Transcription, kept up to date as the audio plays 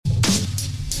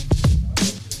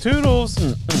Toodles.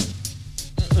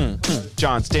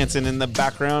 John's dancing in the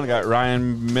background. I got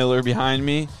Ryan Miller behind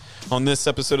me. On this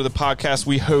episode of the podcast,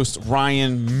 we host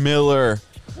Ryan Miller.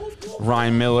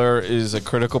 Ryan Miller is a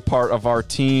critical part of our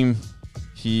team.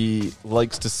 He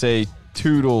likes to say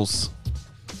Toodles.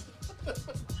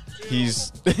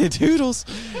 He's Toodles.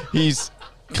 He's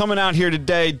coming out here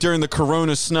today during the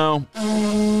Corona snow.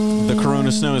 The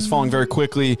Corona snow is falling very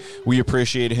quickly. We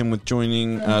appreciate him with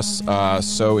joining us.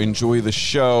 So enjoy the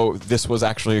show. This was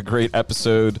actually a great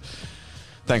episode.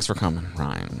 Thanks for coming,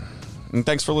 Ryan. And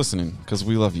thanks for listening, because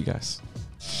we love you guys.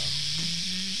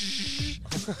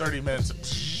 30 minutes.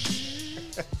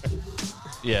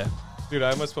 Yeah. Dude,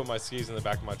 I almost put my skis in the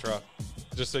back of my truck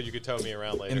just so you could tow me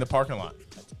around later. In the parking lot.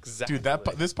 Exactly.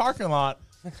 Dude, this parking lot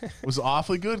was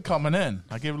awfully good coming in.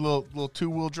 I gave it a little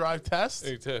two-wheel drive test.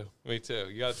 Me too. Me too.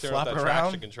 You got to turn Flap off it that around.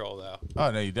 traction control, though.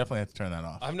 Oh, no, you definitely have to turn that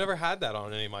off. I've never had that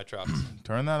on any of my trucks.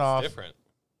 Turn that off. Different.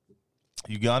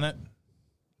 You gun it.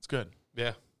 It's good.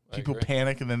 Yeah. I People agree.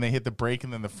 panic, and then they hit the brake,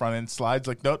 and then the front end slides.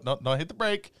 Like, no, don't hit the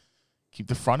brake. Keep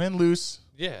the front end loose.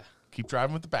 Yeah, Keep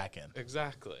driving with the back end.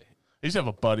 exactly. I used to have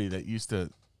a buddy that used to,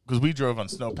 because we drove on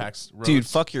snowpacks roads. Dude,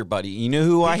 fuck your buddy. You know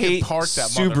who I can hate? park that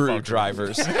Subaru motherfucker.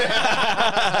 drivers.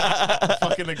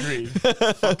 Fucking agreed.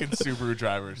 Fucking Subaru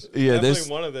drivers. Yeah, Definitely this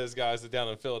one of those guys down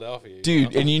in Philadelphia. you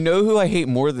dude, know? and you know who I hate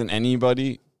more than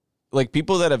anybody? Like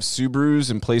people that have Subarus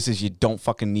in places you don't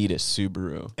fucking need a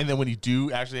Subaru. And then when you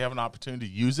do actually have an opportunity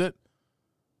to use it,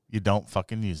 you don't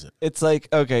fucking use it. It's like,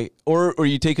 okay, or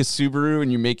you take a Subaru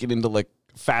and you make it into like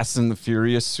Fast and the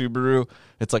Furious Subaru.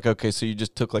 It's like, okay, so you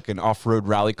just took like an off-road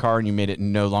rally car and you made it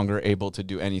no longer able to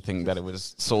do anything that it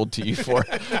was sold to you for.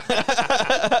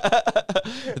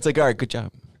 It's like, all right, good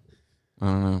job. I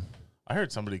don't know. I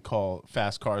heard somebody call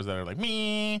fast cars that are like,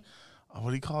 me. What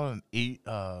do you call it? An 8.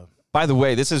 By the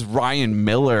way, this is Ryan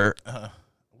Miller.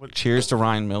 What? Cheers to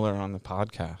Ryan Miller on the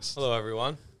podcast. Hello,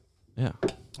 everyone. Yeah.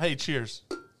 Hey, cheers.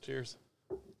 Cheers.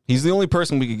 He's the only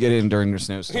person we could get in during the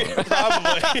snowstorm.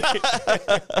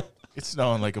 It's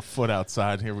snowing like a foot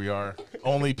outside. Here we are.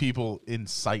 Only people in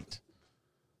sight.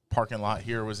 Parking lot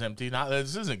here was empty.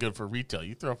 This isn't good for retail.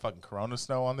 You throw fucking Corona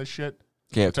snow on this shit,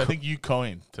 Yeah, which I think you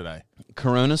coined today.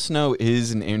 Corona snow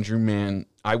is an Andrew man.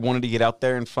 I wanted to get out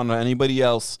there in front of anybody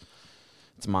else.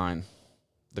 It's mine.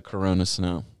 The Corona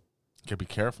snow. Gotta be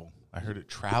careful. I heard it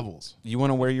travels. You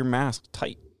want to wear your mask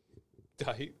tight.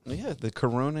 Tight. Yeah, the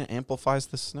Corona amplifies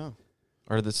the snow.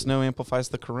 Or the snow amplifies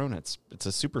the Corona. It's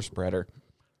a super spreader.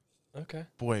 Okay.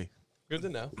 Boy, Good to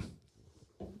know.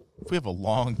 if we have a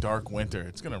long, dark winter,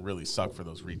 it's going to really suck for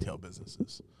those retail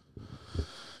businesses.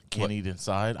 Can't eat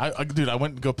inside. Dude, I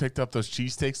went and picked up those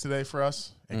cheesesteaks today for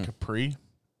us at Capri.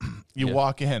 You Yeah.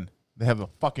 walk in, they have a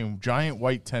fucking giant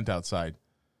white tent outside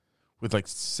with like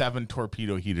 7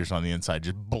 torpedo heaters on the inside,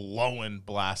 just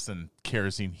blasting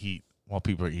kerosene heat while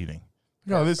people are eating.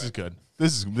 No, this is good.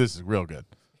 This is real good.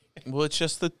 Well, it's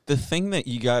just the thing that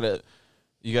you gotta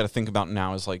think about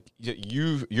now is like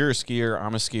you're a skier,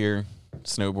 I'm a skier,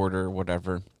 snowboarder,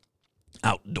 whatever,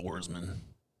 outdoorsman.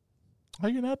 Are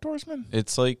you an outdoorsman?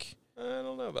 It's like, I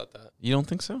don't know about that. you don't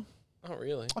think so? Not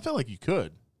really. I feel like you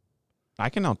could. I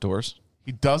can outdoors.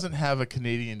 He doesn't have a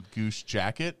Canadian Goose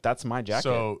jacket. That's my jacket.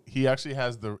 So he actually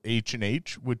has the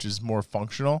H&H, which is more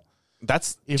functional.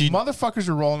 That's If dude, motherfuckers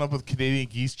are rolling up with Canadian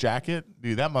Geese jacket,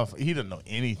 dude, that motherfucker, he doesn't know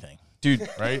anything, dude.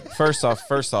 right? First off,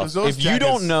 Those if you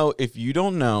don't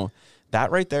jackets- know that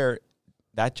right there,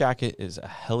 that jacket is a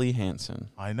Helly Hansen.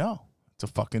 I know. It's a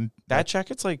fucking... That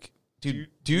jacket's like, dude,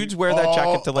 dudes wear that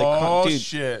jacket to like, Oh, dude.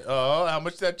 shit. Oh, how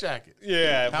much that jacket?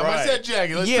 Yeah, How much that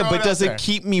jacket? Let's Yeah, throw but out does there. it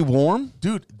keep me warm?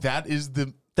 Dude, that is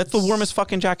the... That's the warmest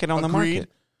fucking jacket on the Agreed.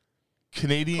 market.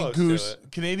 Canadian Close to Goose,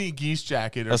 it. Canadian Geese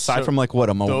jacket. Are Aside so- from like what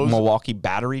a those- Milwaukee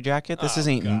battery jacket, this Oh,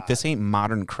 ain't God. this ain't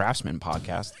Modern Craftsman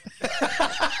podcast.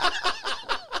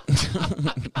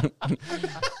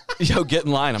 Yo, get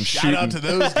in line. I'm Shout shooting. out to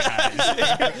those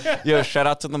guys. Yo, shout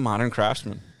out to the Modern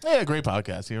Craftsman. Yeah, great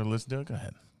podcast. You ever listen to it? Go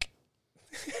ahead.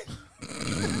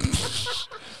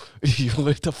 You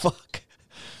what the fuck?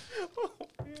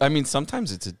 I mean,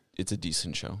 sometimes it's a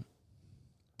decent show.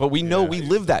 But we know we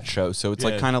live that show, so it's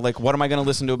like Yeah. kind of like, what am I going to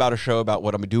listen to about a show about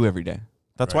what I'm going to do every day?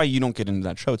 That's why you don't get into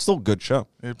that show. It's still a good show.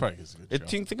 It probably is a good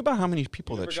show. Think about how many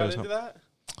people You that ever shows got into up.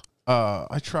 that?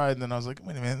 I tried, and then I was like,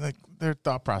 wait a minute, like their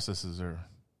thought processes are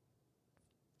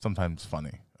sometimes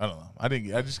funny. I don't know. I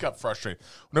just got frustrated.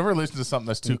 Whenever I listen to something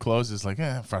that's too close, it's like,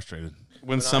 I'm frustrated.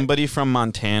 When somebody from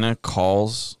Montana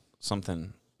calls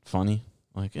something funny,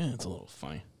 like, it's a little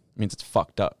funny. It means it's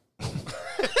fucked up.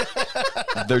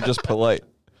 They're just polite.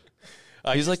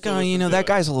 He's like, oh, that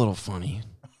guy's a little funny.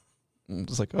 I'm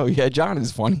just like, oh yeah, John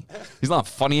is funny. He's not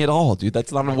funny at all, dude.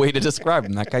 That's not a way to describe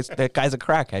him. That guy's a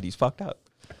crackhead. He's fucked up.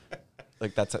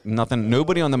 Like that's nothing.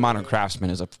 Nobody on the Modern Craftsman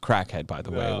is a crackhead, by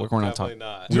the way. No, We're not definitely talking.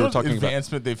 not. Do you We know were what talking about.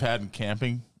 advancement they've had in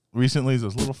camping recently is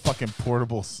those little fucking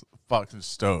portable fucking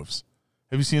stoves.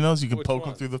 Have you seen those? You can Which poke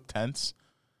them one? through the tents.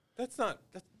 That's not.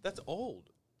 That's old.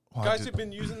 Well, Guys have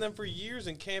been using them for years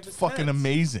in campus. fucking tents.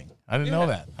 amazing. I didn't know Yeah.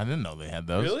 that. I didn't know they had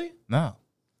those. Really? No.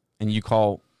 And you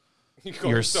call You call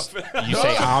your yourself an you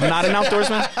say I'm not an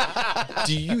outdoorsman.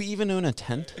 Do you even own a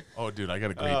tent Oh, dude, I got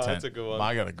a great Oh, tent. that's a good one.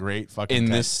 I got a great fucking in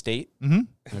tent. this state?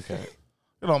 Mm-hmm. Okay. Look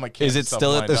at all my kids Is it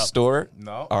still at the store?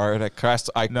 No. All right, I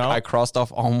crossed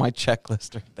off all my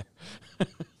checklist right there.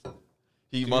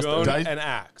 He Do must you own have- an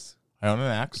axe? I own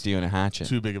an axe. do you own a hatchet?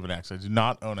 Too big of an axe. I do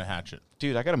not own a hatchet.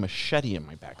 Dude, I got a machete in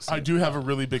my back seat. I do have a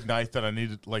really big knife that I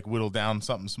need to like whittle down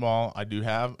something small. I do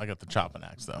have. I got the chopping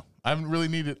axe though. I haven't really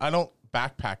needed. I don't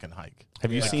backpack and hike.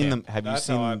 Have you Yeah. seen the Have you That's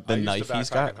how I seen the used to knife he's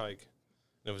backpack got? and hike.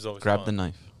 It was always Grab fun. the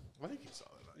knife. I think you saw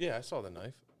that. Yeah, I saw the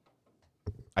knife.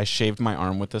 I shaved my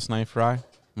arm with this knife, Rye.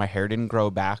 My hair didn't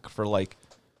grow back for like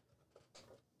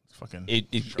It's fucking.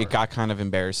 it got kind of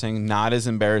embarrassing. Not as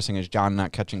embarrassing as John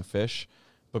not catching fish,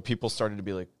 but people started to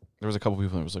be like, there was a couple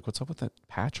people that was like, "What's up with that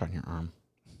patch on your arm?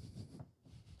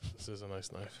 This is a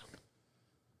nice knife.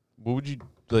 What would you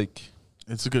like?"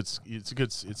 It's a good. It's a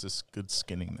good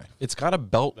skinning knife. It's got a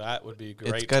belt. That would be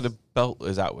great. It's got a belt.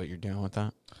 Is that what you're doing with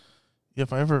that? Yeah,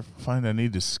 if I ever find I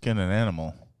need to skin an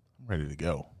animal, I'm ready to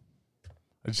go.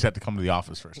 I just have to come to the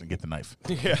office first and get the knife.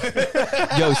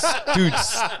 Yo, dude,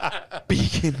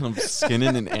 speaking of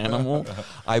skinning an animal,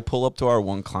 I pull up to our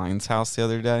one client's house the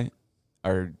other day,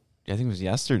 or I think it was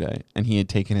yesterday, and he had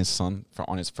taken his son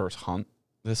on his first hunt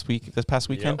this past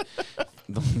weekend.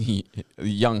 The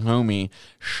young homie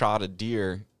shot a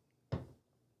deer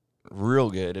real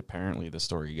good, apparently the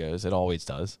story goes. It always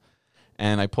does.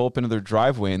 And I pull up into their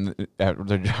driveway, and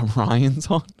Ryan's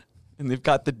on. And they've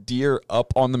got the deer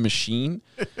up on the machine,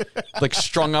 like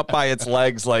strung up by its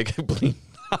legs, like bleeding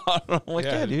out. I'm like,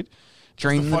 yeah, dude,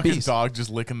 drain the fucking beast. dog just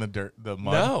licking the dirt, the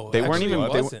mud. No, They weren't actually, even.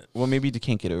 it They, wasn't. well, maybe they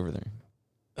can't get over there.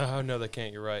 Oh no, they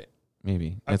can't. You're right.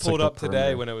 Maybe I It's pulled like up the today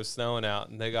perimeter. when it was snowing out,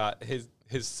 and they got his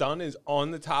son is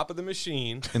on the top of the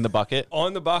machine, In the bucket.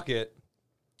 on the bucket,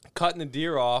 cutting the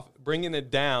deer off, bringing it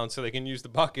down so they can use the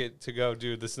bucket to go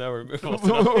do the snow removal.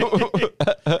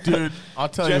 Dude, I'll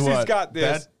tell Jesse's you what. got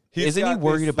this. Isn't he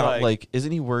worried about like?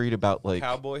 Isn't he worried about like?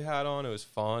 cowboy hat on? It was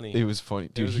funny. It was funny,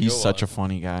 dude. was a He's good such one. a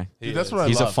funny guy. Dude, that's is. what I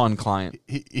He's a love. fun client.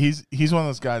 He's one of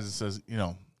those guys that says, you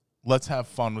know, let's have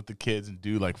fun with the kids and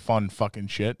do like fun fucking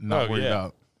shit and not Oh, worry yeah.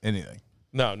 about anything.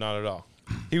 No, not at all.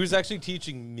 He was actually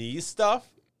teaching me stuff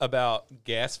about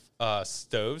gas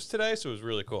stoves today, so it was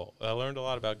really cool. I learned a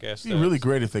lot about gas It'd stoves. be really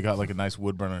great if they got like a nice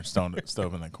wood burner stove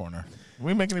in that corner. Can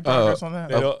we make any progress on that?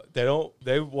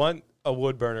 They want a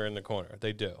wood burner in the corner.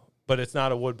 They do. But it's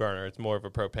not a wood burner. It's more of a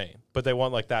propane. But they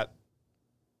want like that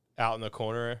out in the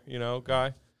corner, you know,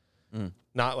 guy.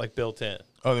 Not like built in.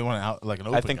 Oh, they want it out like an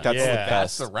open. think guy. that's the That's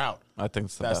best. the route. I think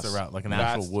it's the That's best. the route, like an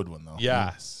That's- actual wood one though.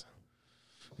 Yes.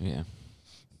 Yeah.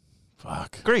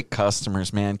 Fuck. Great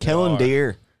customers, man. Killing are.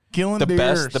 deer. Killing The deer,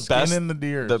 best. The best. skinning the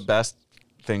deer. The best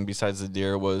thing besides the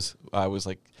deer was I was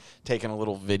like taking a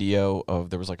little video of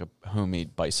there was like a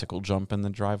homemade bicycle jump in the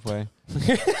driveway.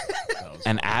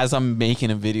 And as I'm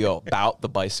making a video about the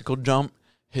bicycle jump,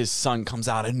 his son comes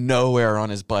out of nowhere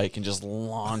on his bike and just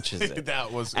launches it.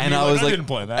 that was. And you're I was like, didn't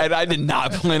plan that. and I did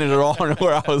not plan it at all.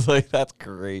 Where I was like, that's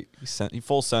great. He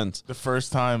full sense. The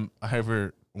first time I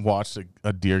ever watched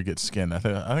a deer get skinned, I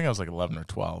think I was like 11 or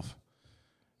 12.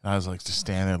 And I was like just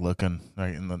standing there looking,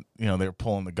 right, and they were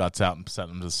pulling the guts out and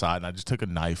setting them to the side, and I just took a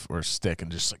knife or a stick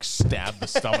and just like stabbed the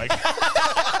stomach.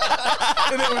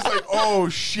 And it was like, oh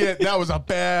shit, that was a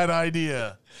bad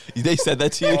idea. They said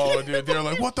that to you. Oh, dude, they were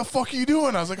like, what the fuck are you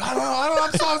doing? I was like, I don't know,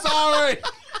 I'm so sorry.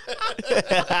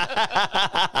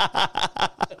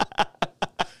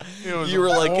 It was You were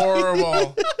like-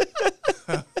 horrible.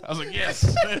 I was like, yes.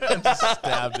 Just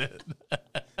stabbed it.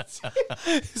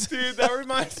 Dude, that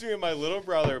reminds me of my little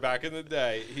brother back in the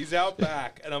day. He's out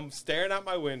back, and I'm staring out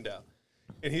my window,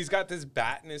 and he's got this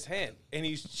bat in his hand, and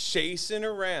he's chasing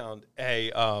around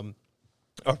a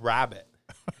rabbit.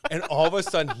 And all of a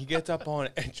sudden, he gets up on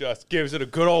it and just gives it a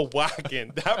good old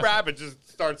whacking. That rabbit just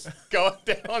starts going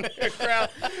down the ground.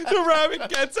 The rabbit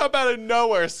gets up out of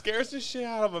nowhere, scares the shit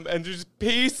out of him, and just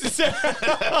pieces it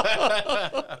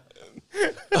out.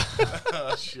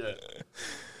 Oh, shit.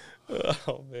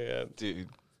 Oh, man. Dude,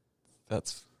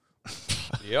 that's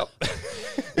Yep.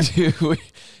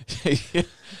 Dude,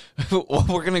 well,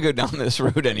 we're gonna go down this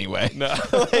road anyway. No.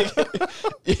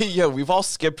 Yeah, we've all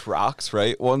skipped rocks,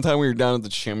 right? One time we were down at the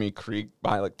Chamois Creek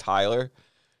by like Tyler,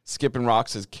 skipping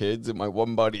rocks as kids, and my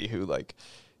one buddy who like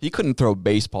he couldn't throw a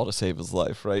baseball to save his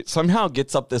life, right? Somehow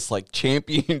gets up this like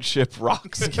championship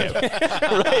rock skip,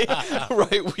 right?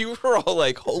 Right? We were all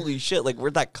like, "Holy shit! Like,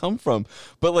 where'd that come from?"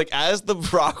 But like, as the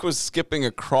rock was skipping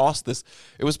across this,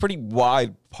 it was pretty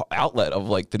wide outlet of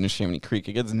like the Neshaminy Creek.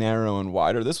 It gets narrow and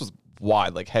wider. This was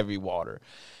wide, like heavy water.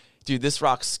 Dude, this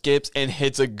rock skips and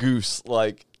hits a goose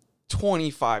like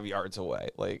 25 yards away,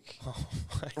 like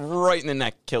right in the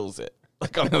neck, kills it.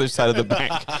 Like on the other side of the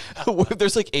bank.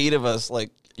 There's like 8 of us,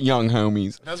 like young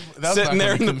homies, That's sitting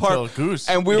there in the park. Goose.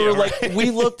 And we were right. like,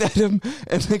 we looked at him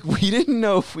and like, we didn't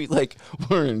know if we like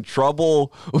were in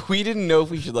trouble. We didn't know if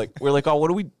we should like, we're like, oh, what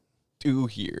do we do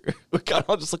here? We got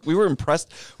all just like, we were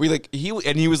impressed. We like, he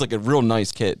was like a real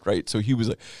nice kid, right? So he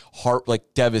was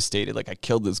like devastated. Like, I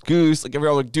killed this goose. Like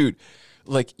everyone like, dude,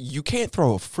 like you can't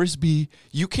throw a frisbee.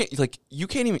 You can't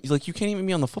even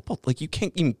be on the football. Like you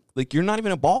can't even, like you're not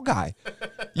even a ball guy.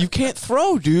 You can't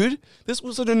throw, dude. This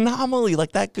was an anomaly.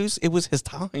 Like that goose, it was his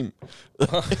time.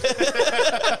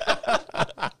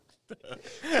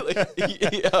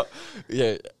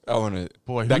 Yeah. I want to.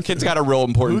 Boy, that kid's got a real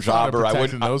important job, or I would.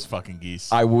 Those fucking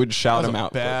geese. I would shout That was him a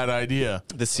out. bad idea.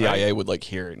 The CIA would like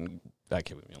hear it, and that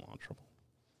kid would be in a lot of trouble.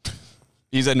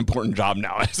 He's an important job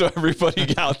now, so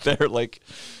everybody out there like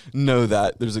know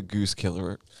that there's a goose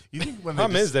killer. You think when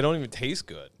Problem is, they don't even taste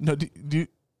good. no? Do you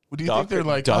Duck think they're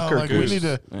like, duck oh, or like goose?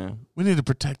 we need to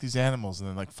protect these animals, and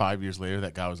then like 5 years later,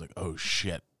 that guy was like, oh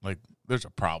shit, like there's a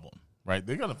problem, right?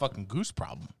 They got a fucking goose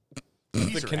problem.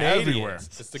 It's the Canadians.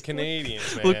 It's the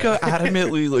Canadians, man. Look how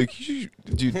adamantly, like,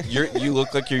 dude, you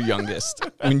look like your youngest.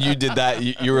 When you did that,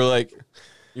 you were like,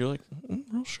 real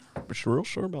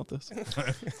sure about this.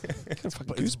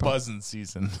 It's buzzing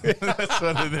season. That's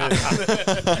what it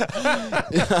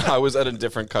is. I was at a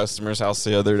different customer's house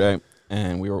the other day,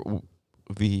 and we were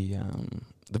the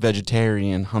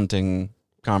vegetarian hunting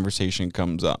conversation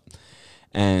comes up,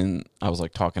 and I was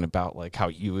like talking about like how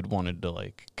you had wanted to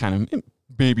like kind of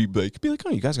maybe like be like, oh,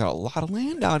 you guys got a lot of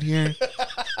land out here.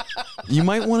 You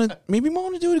might want to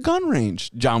do it at a gun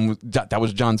range. That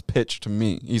was John's pitch to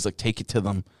me. He's like, take it to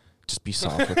them. Just be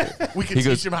soft with it. We can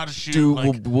teach him how to shoot. Dude,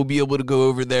 like, we'll be able to go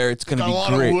over there. It's going to be got a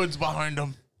lot great. of woods behind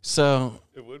them. So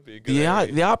It would be a good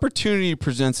area. the opportunity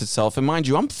presents itself. And mind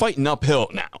you, I'm fighting uphill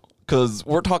now because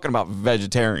we're talking about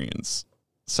vegetarians.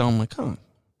 So I'm like, huh.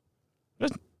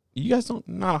 You guys don't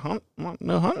no hunting? No.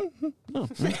 No.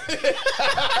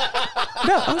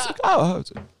 I was like, oh,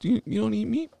 you don't eat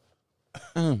meat?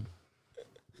 I'm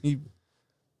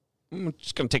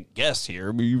just gonna take a guess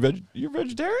here. But you're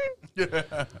vegetarian?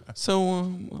 Yeah.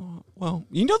 So, well,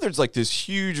 you know, there's like this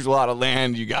huge lot of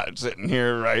land you got sitting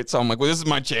here, right? So I'm like, well, this is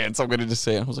my chance. I'm gonna just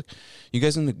say it. I was like, you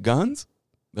guys into guns?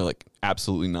 They're like,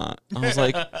 absolutely not. I was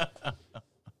like,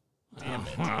 damn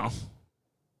it. Wow.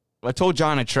 I told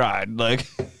John I tried. Like.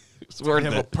 It's worth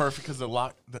it. Perfect because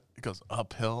it goes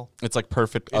uphill. It's like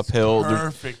perfect uphill.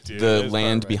 Perfect, dude. The is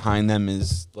land perfect. behind them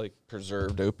is like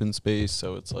preserved open space,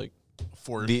 so it's like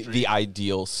the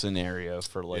ideal scenario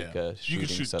for like a you shooting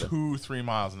can shoot setup. 2-3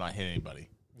 miles and not hit anybody.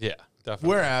 Yeah, definitely.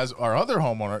 Whereas our other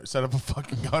homeowner set up a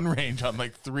fucking gun range on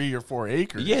like 3 or 4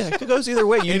 acres. Yeah, it goes either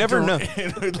way. You never know.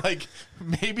 And like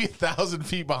maybe 1,000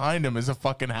 feet behind him is a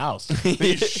fucking house.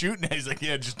 He's shooting it. He's like,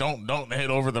 yeah, just don't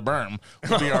hit over the berm.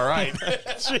 We'll be all right.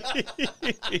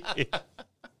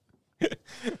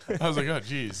 I was like, oh,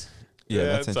 geez. Yeah,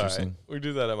 that's it's all right. interesting. We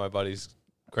do that at my buddy's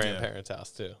grandparents'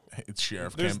 house too. It's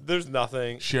sheriff. There's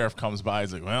nothing. Sheriff comes by.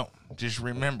 He's like, well, just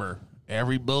remember,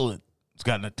 every bullet it's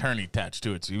got an attorney attached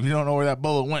to it. So if you don't know where that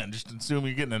bullet went, just assume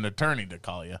you're getting an attorney to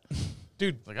call you.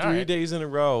 Dude, Like, all 3 right. days in a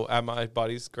row at my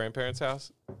buddy's grandparents'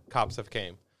 house, cops have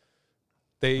came.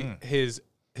 They his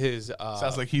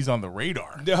Sounds like he's on the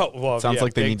radar. no. Well, Sounds yeah,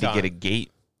 like they big need to time. get a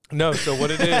gate. No, so what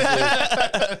it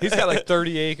is he's got like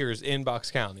 30 acres in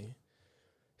Bucks County.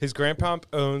 His grandpa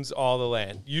owns all the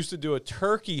land. Used to do a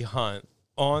turkey hunt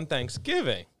on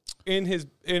Thanksgiving in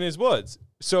his woods.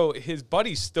 So his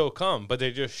buddies still come, but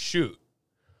they just shoot.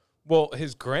 Well,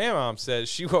 his grandmom says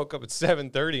she woke up at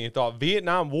 7:30 and thought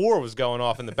Vietnam War was going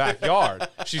off in the backyard.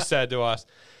 She said to us.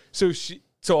 So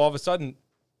all of a sudden,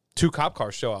 2 cop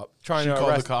cars show up trying She to called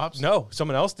arrest. the cops? No,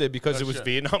 someone else did because it was shit.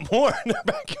 Vietnam War in their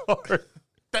backyard.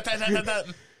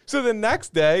 So the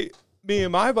next day, me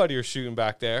and my buddy are shooting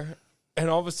back there, and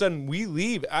all of a sudden we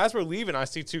leave. As we're leaving, I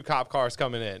see 2 cop cars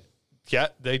coming in. Yeah,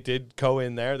 they did go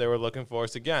in there. They were looking for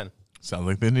us again. Sounds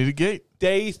like they need a gate.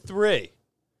 Day 3,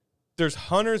 There's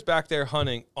hunters back there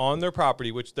hunting on their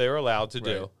property, which they're allowed to Right.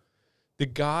 do. The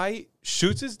guy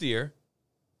shoots his deer,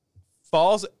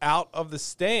 falls out of the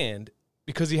stand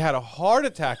because he had a heart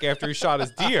attack after he shot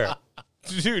his deer.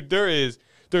 Dude,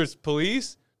 there's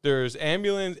police, there's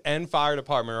ambulance, and fire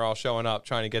department are all showing up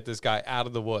trying to get this guy out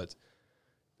of the woods.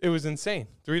 It was insane.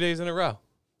 3 days in a row.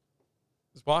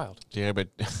 It's wild. Yeah, but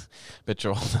bet you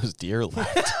all those deer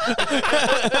left.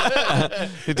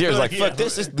 The deer's like, fuck,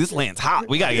 this land's hot.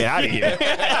 We gotta get out of here.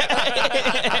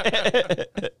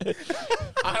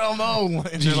 I don't know.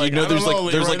 And You know, there's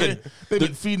like they've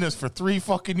been feeding us for 3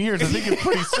 fucking years. I think it's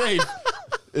pretty safe.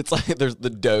 It's like there's the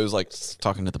doe's like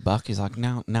talking to the buck. He's like,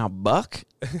 now, Buck,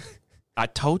 I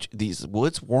told you these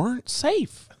woods weren't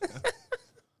safe,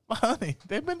 Honey,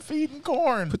 they've been feeding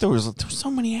corn. but there was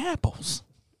so many apples.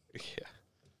 Yeah.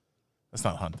 That's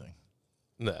not hunting.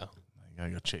 No. You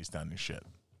gotta go chase down your shit.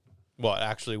 What,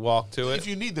 actually walk to it? If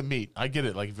you need the meat, I get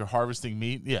it. Like if you're harvesting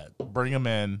meat, yeah, bring them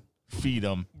in, feed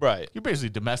them. Right. You're basically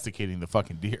domesticating the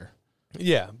fucking deer.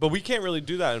 Yeah, but we can't really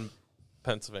do that in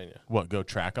Pennsylvania. What? Go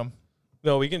track them?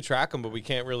 No, we can track them, but we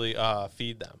can't really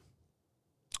feed them.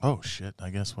 Oh shit! I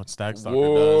guess what Stag Stalker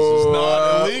does is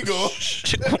not illegal.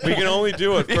 We can only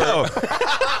do it for...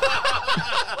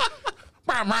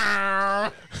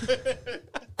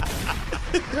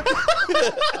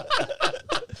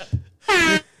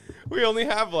 We only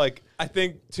have like, I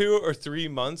think 2 or 3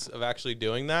 months of actually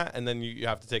doing that, and then you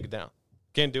have to take it down.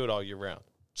 Can't do it all year round.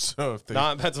 So if they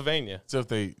Not in Pennsylvania.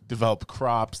 develop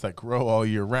crops that grow all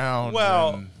year round,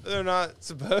 Well, then they're not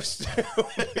supposed to.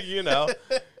 You know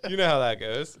how that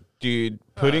goes. Dude,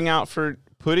 putting out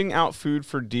food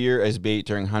for deer as bait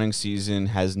during hunting season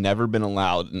has never been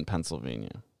allowed in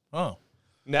Pennsylvania. oh,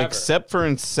 Never. Except for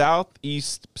in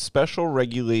Southeast Special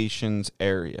Regulations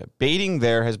area. Baiting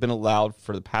there has been allowed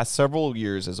for the past several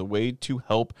years as a way to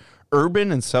help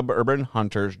urban and suburban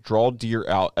hunters draw deer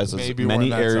out as Maybe we're in many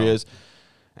that areas,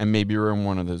 and maybe we're in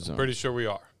one of those zones. Pretty sure we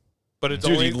are. But it's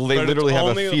Dude, only... they but it's literally have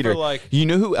only a feeder. For like, You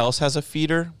know who else has a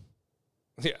feeder?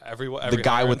 yeah, every The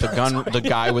guy with the gun. The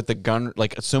guy with the gun.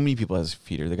 Like, so many people has a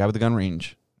feeder. The guy with the gun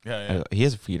range. yeah. He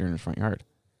has a feeder in his front yard.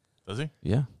 Does he?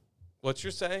 Yeah. What you're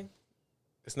saying?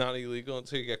 It's not illegal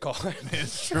until you get caught.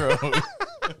 It's true.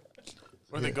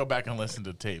 Or they go back and listen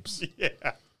to tapes. Yeah.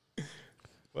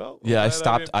 Well, Yeah,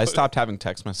 glad I didn't stopped having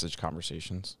text message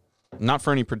conversations. Not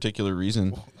for any particular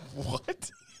reason. What?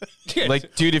 put-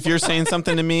 Like, dude, if you're saying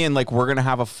something to me and like we're gonna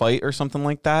have a fight or something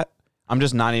like that, I'm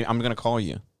just not even, I'm gonna call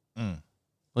you.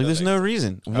 Like, there's no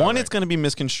reason. One, it's gonna be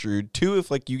misconstrued. Two, if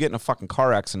like you get in a fucking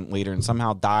car accident later and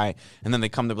somehow die, and then they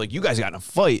come to be like, you guys got in a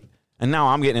fight, and now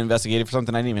I'm getting investigated for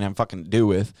something I didn't even have fucking to do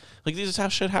with. Like, this is how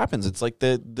shit happens. It's like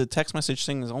the text message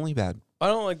thing is only bad. I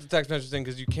don't like the text message thing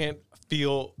because you can't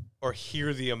feel or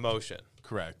hear the emotion.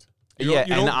 Correct. You Yeah, don't,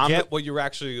 you and don't get what you're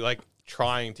actually like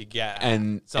trying to get. At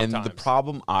And sometimes. the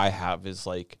problem I have is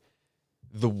like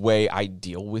the way I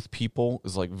deal with people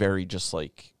is like very just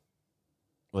like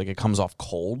it comes off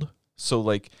cold. So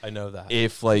like I know that.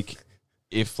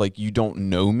 if you don't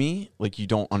know me, like you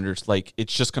don't understand, like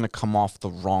it's just gonna come off the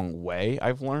wrong way.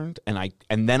 I've learned, and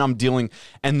then I'm dealing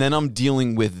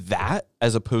with that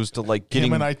as opposed to like getting.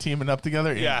 Him and I teaming up together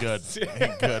ain't Yes. good.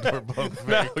 Ain't good. We're both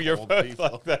very No, you're cold both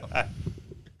people. like that.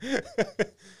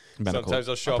 medical. Sometimes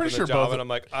I'll show up in pretty the sure job both- and I'm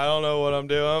like, I don't know what I'm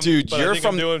doing. Dude, but I you're think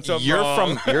I'm doing something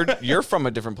wrong. you're from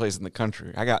a different place in the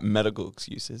country. I got medical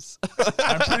excuses.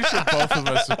 I'm pretty sure both of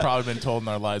us have probably been told in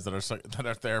our lives that our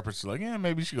therapists are like, yeah,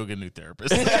 maybe you should go get a new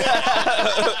therapist.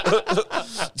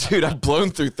 Dude, I've blown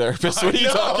through therapists. What are you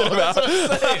talking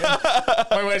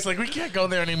about? My wife's like, we can't go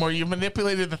there anymore. You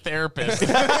manipulated the therapist.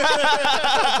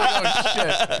 Oh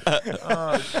shit!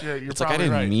 Oh shit! You're It's like, I probably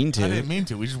didn't right. mean to. I didn't mean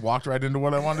to. We just walked right into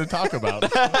what I wanted to talk about.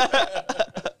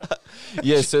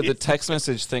 Yeah, so the text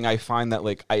message thing, I find that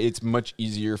like it's much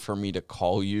easier for me to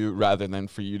call you rather than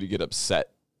for you to get upset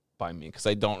by me, because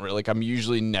I don't really like. I'm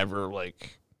usually never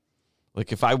like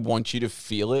if I want you to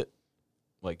feel it,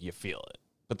 like you feel it.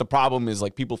 But the problem is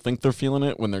like people think they're feeling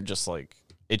it when they're just like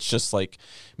it's just like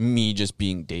me just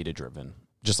being data driven.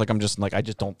 Just like I'm just like I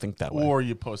just don't think that way. Or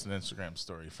you post an Instagram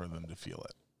story for them to feel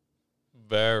it.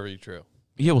 Very true.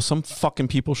 Yeah, well, some fucking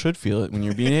people should feel it when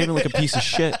you're behaving like a piece of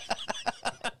shit.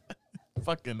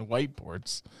 Fucking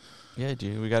whiteboards. Yeah,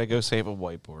 dude, we got to go save a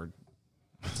whiteboard.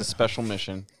 It's a special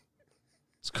mission.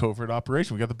 It's covert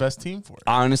operation. We got the best team for it.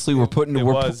 Honestly, we're putting It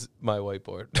we're was my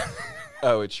whiteboard.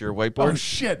 Oh, it's your whiteboard. Oh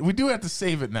shit! We do have to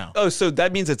save it now. Oh, so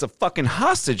that means it's a fucking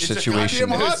hostage It's a situation.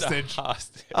 goddamn It was a hostage.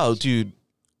 hostage. Oh, dude,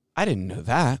 I didn't know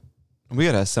that. We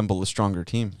got to assemble a stronger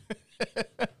team.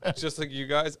 Just like you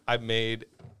guys, I made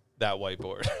that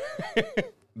whiteboard.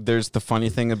 There's the funny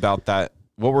thing about that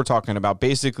what we're talking about,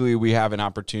 basically we have an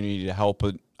opportunity to help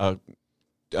a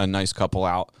nice couple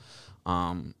out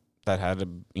that had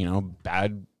a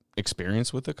bad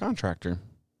experience with a contractor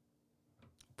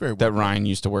Very that Ryan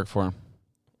used to work for.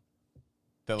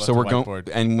 So we're going,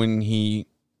 and when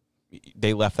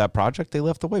they left that project, they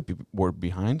left the whiteboard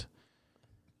behind,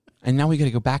 and now we got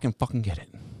to go back and fucking get it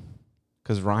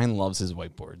because Ryan loves his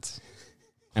whiteboards,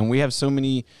 and we have so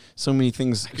many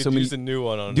things. I could use a new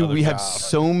one on. Dude, another we have job.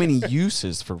 so many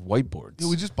uses for whiteboards. Dude,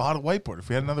 we just bought a whiteboard. If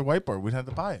we had another whiteboard, we'd have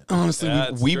to buy it. Honestly,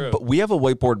 That's we true. have a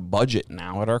whiteboard budget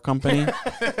now at our company.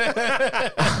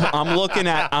 I'm looking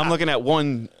at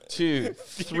 1, 2,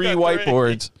 3 got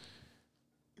whiteboards.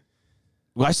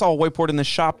 I saw a whiteboard in the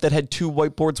shop that had 2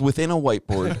 whiteboards within a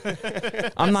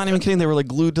whiteboard. I'm not even kidding. They were like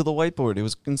glued to the whiteboard. It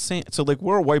was insane. So like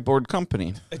we're a whiteboard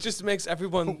company. It just makes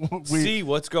everyone see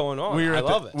what's going on. I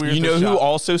love it. You know who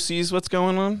also sees what's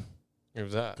going on?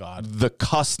 Who's that? God. The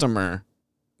customer.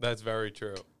 That's very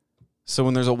true. So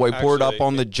when there's a whiteboard Actually, up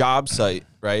on the job site,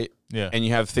 right? Yeah. And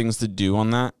you have things to do on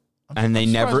that, I'm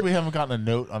surprised we haven't gotten a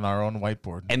note on our own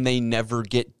whiteboard. and they never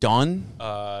get done.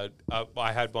 I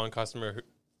had one customer who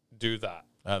do that.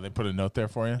 They put a note there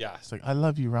for you? Yeah. It's like, I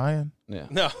love you, Ryan. Yeah.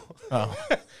 No, Oh.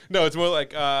 no, it's more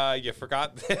like you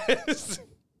forgot this,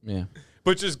 Yeah.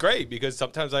 which is great because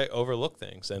sometimes I overlook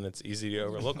things and it's easy to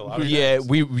overlook a lot of Yeah,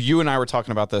 things. you and I were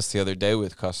talking about this the other day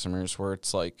with customers, where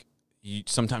it's like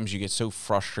sometimes you get so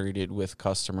frustrated with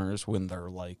customers when they're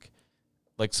like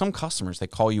some customers, they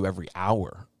call you every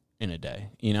hour in a day,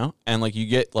 and you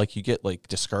get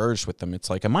discouraged with them. It's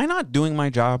like, am I not doing my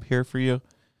job here for you?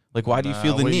 Like, why do you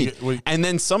feel the need? And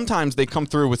then sometimes they come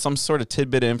through with some sort of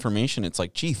tidbit of information. It's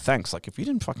like, gee, thanks. Like, if you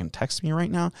didn't fucking text me right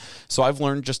now. So I've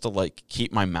learned just to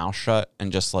keep my mouth shut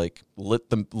and just let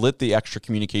the extra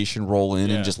communication roll in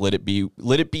and just let it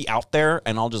be out there,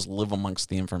 and I'll just live amongst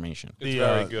the information. It's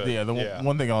very good.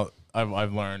 One thing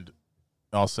I've learned,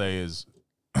 I'll say, is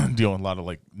dealing with a lot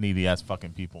of needy ass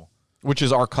fucking people. Which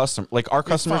is our customer, our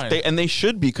customers, fine. they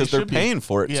should be because they're paying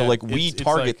for it. Yeah, so we it's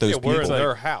target like- those Yeah, we're in people.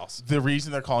 their house. The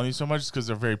reason they're calling you so much is because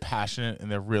they're very passionate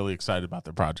and they're really excited about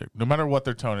their project. No matter what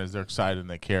their tone is, they're excited and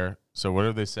they care. So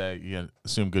whatever they say, you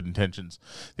assume good intentions.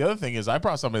 The other thing is, I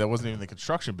brought somebody that wasn't even in the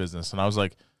construction business, and I was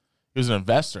like, he was an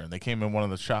investor, and they came in one of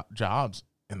the jobs,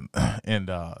 and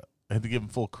I had to give him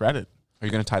full credit. Are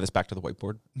you going to tie this back to the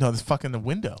whiteboard? No, the fucking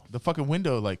window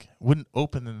wouldn't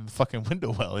open in the fucking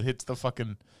window well. It hits the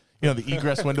fucking. The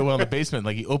egress window well in the basement.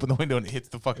 Like, he opened the window and it hits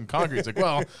the fucking concrete. It's like,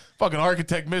 well, fucking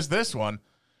architect missed this one.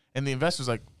 And the investor's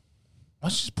like, why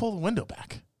don't you just pull the window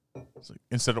back? It's like,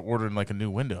 instead of ordering a new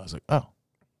window, I was like, oh.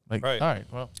 Right. All right,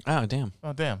 well. Oh, damn.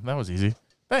 Oh, damn. That was easy.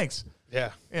 Thanks.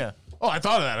 Yeah. Yeah. Oh, I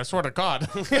thought of that. I swear to God.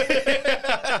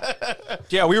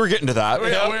 Yeah, we were getting to that.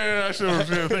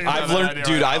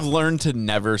 I've learned to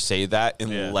never say that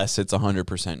unless it's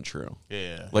 100% true.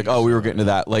 Yeah. We were getting to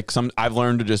that. I've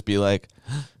learned to just be like,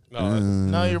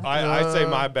 No, you're. I say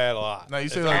my bad a lot. No, you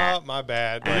say my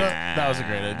bad. that was a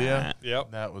great idea.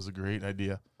 Yep. That was a great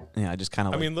idea. yeah, I just kind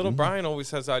of. I mean, little Brian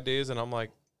always has ideas, and I'm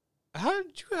like, how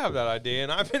did you have that idea?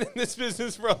 And I've been in this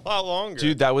business for a lot longer.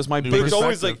 dude, that was my But biggest.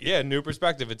 it's always new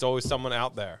perspective. It's always someone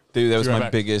out there. Dude, that was You're my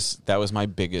back. biggest. That was my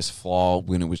biggest flaw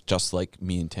when it was just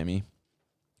me and Timmy,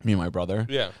 me and my brother.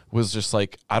 Yeah. Was just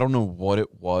I don't know what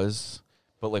it was,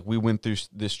 but we went through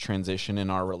this transition in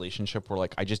our relationship where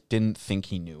I just didn't think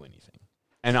he knew anything.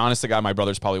 And honest to God, my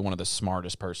brother's probably one of the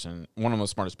smartest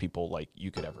people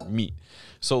you could ever meet.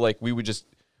 So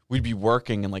we'd be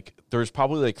working and there's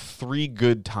probably 3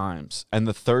 good times, and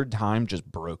the third time just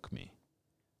broke me.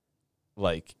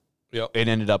 Yep. It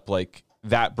ended up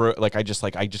that I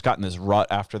just got in this rut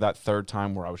after that third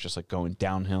time where I was just going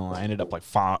downhill. I ended up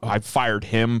I fired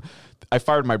him. I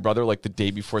fired my brother the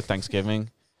day before Thanksgiving.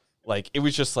 It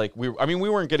was just we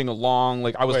weren't getting along.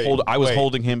 I was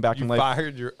holding him back You in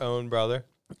fired your own brother?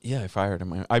 Yeah, I fired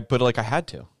him. But I had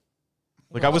to.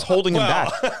 I was holding him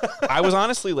back. I was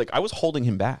honestly I was holding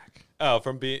him back. Oh,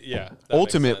 from being that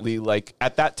Ultimately,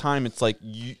 at that time, it's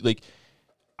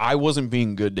I wasn't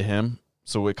being good to him,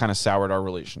 so it kind of soured our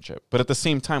relationship. But at the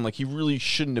same time, he really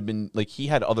shouldn't have been. He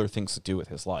had other things to do with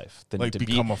his life than to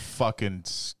become a fucking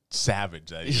savage.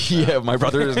 That he is yeah, my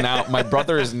brother is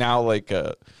now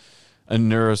a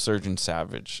neurosurgeon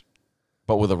savage,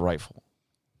 but with a rifle.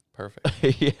 Perfect.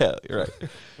 Yeah, you're right.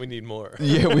 We need more.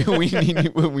 Yeah,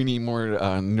 we need more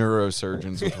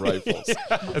neurosurgeons with rifles.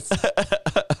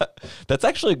 That's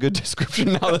actually a good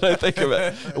description now that I think of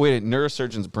it. Wait,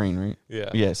 neurosurgeon's brain, right? Yeah.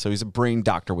 Yeah, so he's a brain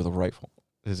doctor with a rifle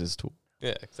is his tool.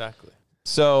 Yeah, exactly.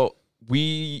 So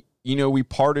we we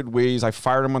parted ways. I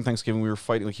fired him on Thanksgiving. We were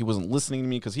fighting. Like, he wasn't listening to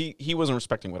me because he wasn't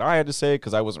respecting what I had to say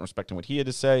because I wasn't respecting what he had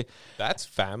to say. That's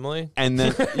family. And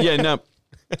then,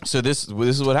 So this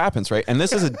is what happens, right? And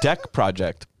this is a deck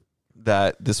project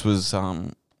that this was,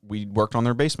 we worked on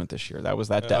their basement this year. That was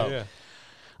that deck. Oh, yeah.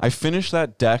 I finished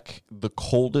that deck the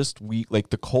coldest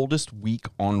week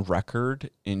on record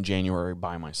in January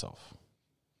by myself.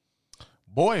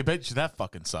 Boy, I bet you that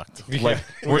fucking sucked. Like,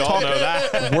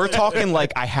 we're talking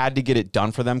like I had to get it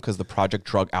done for them because the project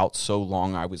drug out so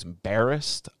long. I was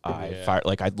embarrassed.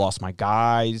 I'd lost my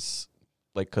guys,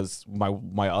 like, because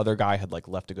my other guy had like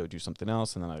left to go do something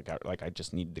else, and then I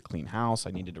just needed to clean house.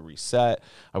 I needed to reset.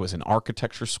 I was in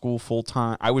architecture school full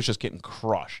time. I was just getting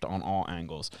crushed on all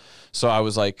angles. So I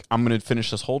was like, I'm gonna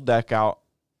finish this whole deck out.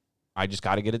 I just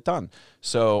got to get it done.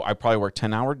 So I probably worked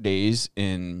 10-hour days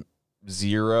in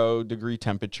 0-degree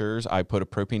temperatures. I put a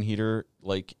propane heater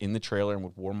like in the trailer and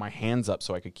would warm my hands up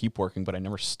so I could keep working, but I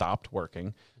never stopped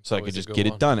working so I could just get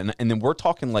it done. And then we're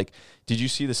talking like, did you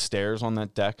see the stairs on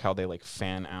that deck, how they like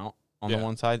fan out on the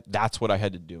one side? That's what I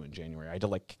had to do in Januany. I had to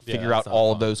like figure out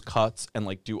all of those cuts and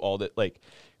like do all that, like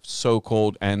so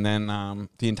cold. And then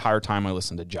the entire time I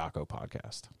listened to Jocko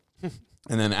podcast.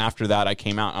 And then after that I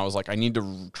came out and I was like, I need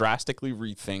to drastically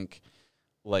rethink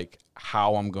like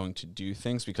how I'm going to do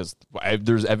things because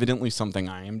there's evidently something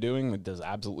I am doing that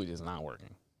absolutely is not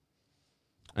working.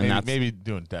 And maybe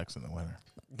doing decks in the winter.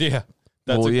 Yeah.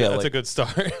 That's a good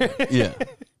start. Yeah.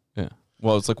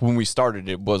 Well, it's like when we started,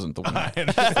 it wasn't the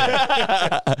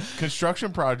winter.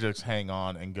 Construction projects hang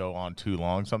on and go on too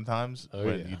long sometimes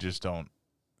when you just don't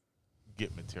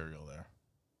get material there.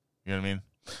 You know what I mean?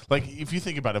 Like, if you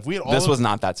think about it, if we had all this was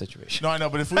not that situation. No, I know,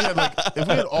 but if we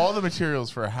had all the materials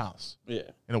for a house, in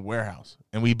a warehouse,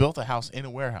 and we built a house in a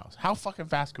warehouse, how fucking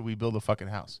fast could we build a fucking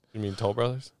house? You mean Toll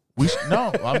Brothers?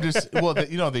 No, I'm just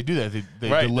they do that. They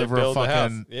deliver a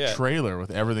fucking trailer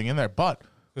with everything in there. But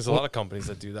there's a lot of companies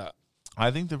that do that. I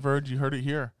think The Verge, you heard it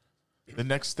here. The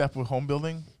next step with home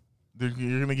building, you're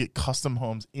gonna get custom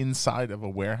homes inside of a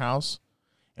warehouse.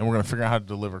 And we're going to figure out how to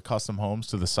deliver custom homes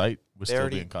to the site. We're still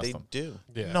being custom. They do.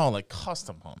 Yeah. No, like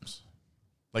custom homes.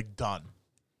 Like done.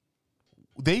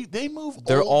 They move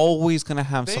They're always going to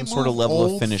have some sort of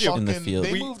level of finish in the field.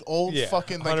 They moved old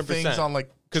fucking like 100%. Things on like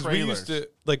trailers. Because we used to,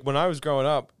 like when I was growing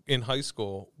up in high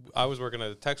school, I was working at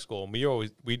a tech school.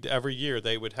 And every year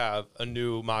they would have a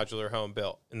new modular home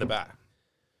built in the back,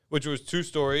 which was 2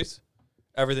 stories.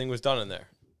 Everything was done in there.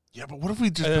 Yeah, but what if we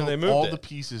just built all the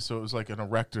pieces so it was like an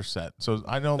erector set? So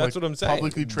I know that's like what I'm saying.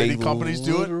 Publicly traded companies do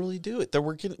it. They literally do it.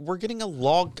 We're getting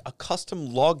a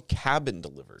custom log cabin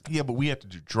delivered. Yeah, but we have to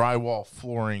do drywall,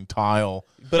 flooring, tile.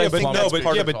 But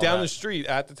but down the street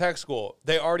at the tech school,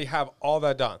 they already have all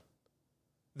that done.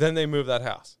 Then they move that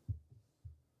house.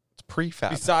 It's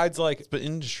prefab. Besides, like, it's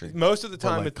industry. Most of the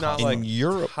time, it's not like in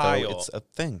Europe. tile. Though, it's a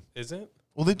thing. Is it?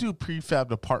 Well, they do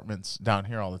prefabbed apartments down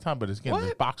here all the time, but again,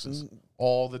 they're boxes.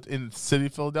 In the city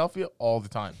of Philadelphia, all the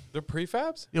time. They're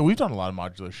prefabs? Yeah, we've done a lot of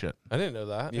modular shit. I didn't know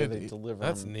that. Yeah, they deliver.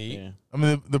 That's them. neat. Yeah. I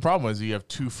mean, the problem is you have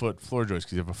 2-foot floor joists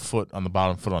because you have a foot on the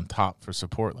bottom, foot on top for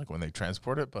support, like when they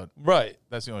transport it. But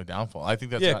that's the only downfall. I think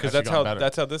that's because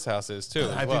that's how this house is too.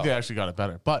 I think they actually got it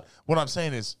better. But what I'm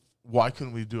saying is, why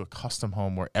couldn't we do a custom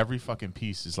home where every fucking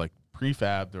piece is like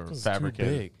prefabbed or fabricated?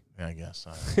 Too big. Yeah, I guess.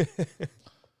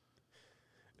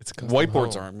 It's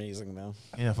whiteboards are amazing though.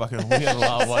 Yeah, fucking. We had a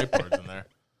lot of whiteboards in there.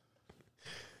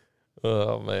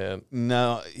 Oh man,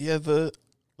 no, yeah.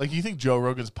 Like, you think Joe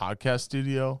Rogan's podcast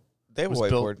studio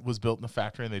was built in a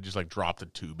factory and they just like dropped a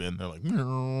tube in? They're like,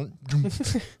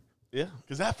 yeah,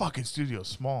 because that fucking studio's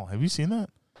small. Have you seen that?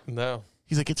 No.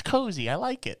 He's like, it's cozy. I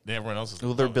like it. And everyone else is.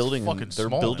 Well, they're building a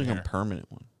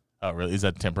permanent one. Oh, really? Is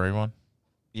that a temporary one?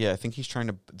 Yeah, I think he's trying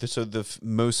to. So the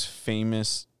most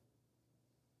famous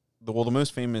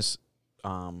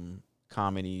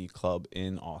comedy club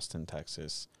in Austin,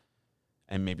 Texas,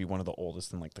 and maybe one of the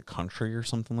oldest in like the country or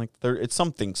something like that. It's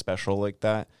something special like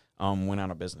that. Went out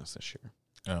of business this year.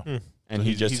 Oh,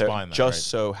 and so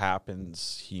so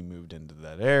happens he moved into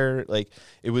that area. Like,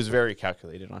 it was very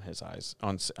calculated on his eyes,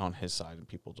 on his side, and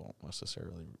people don't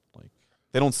necessarily like.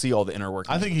 They don't see all the inner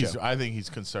workings. I think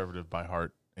he's conservative by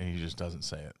heart, and he just doesn't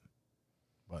say it.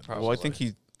 But well, I think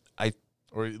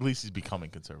or at least he's becoming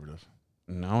conservative.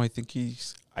 No, I think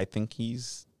he's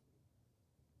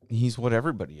what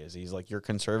everybody is. He's like, you're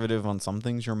conservative on some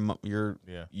things.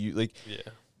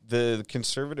 The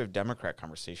conservative Democrat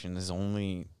conversation is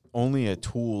only a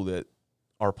tool that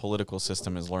our political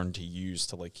system has learned to use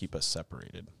to like keep us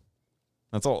separated.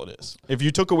 That's all it is. If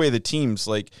you took away the teams,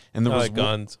 like, and there was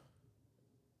guns.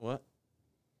 What?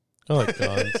 I like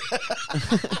guns.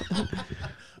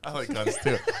 I like guns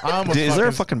too. I almost Is there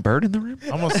a fucking bird in the room? I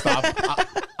almost stopped.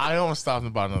 I almost stopped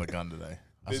and bought another gun today.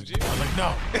 Did you? I was like,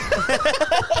 no.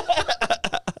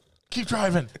 Keep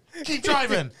driving. Keep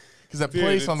driving. Because that Dude,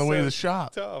 place on the it's way to so the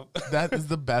shop, Tough. that is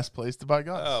the best place to buy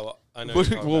guns. Oh, I know. what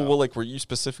you're talking about. Well, like, were you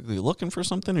specifically looking for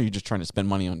something, or are you just trying to spend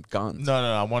money on guns? No.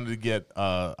 I wanted to get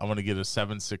a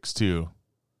 7.62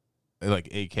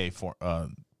 like AK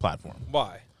platform.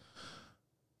 Why?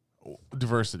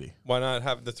 Diversity. Why not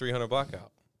have the 300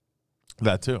 blackout?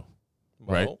 That too.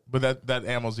 Right. Well, But that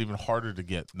ammo's even harder to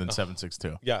get than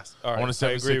 7.62. Yes. All right. I want a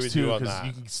I agree with you 7.62 on because that.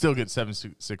 you can still get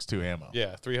 7.62 ammo.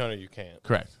 Yeah, 300 you can't.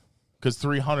 Correct. Because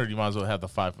 300 you might as well have the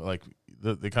 5. Like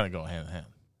they kind of go hand in hand.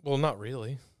 Well, not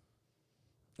really.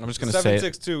 I'm just gonna say it.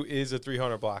 7.62 is a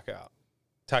 300 blackout,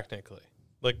 technically.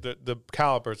 Like the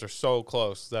calibers are so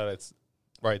close that it's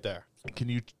right there. Can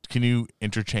you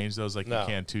interchange those like No. you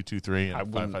can 223 and I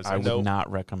 5.56? would Nope.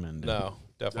 not recommend it. No, definitely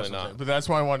That's what I'm saying. not. But that's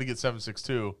why I wanted to get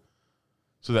 7.62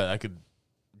 so that I could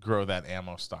grow that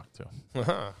ammo stock too.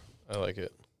 I like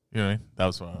it. You know what I mean? That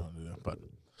was what I wanted to do. But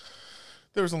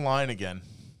there was a line again.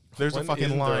 There's When a fucking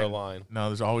isn't line. there a line? No,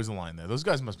 there's always a line there. Those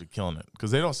guys must be killing it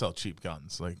because they don't sell cheap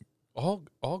guns. Like, All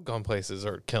gun places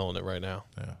are killing it right now.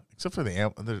 yeah, except for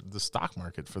the stock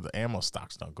market for the ammo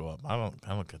stocks don't go up. I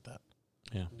don't get that.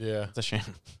 Yeah. It's a shame.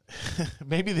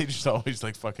 Maybe they just always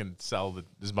like fucking sell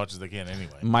as much as they can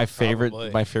anyway. My favorite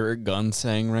Probably. gun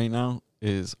saying right now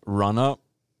is "Run up,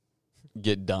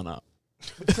 get done up."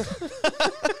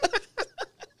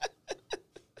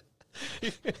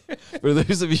 For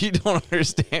those of you who don't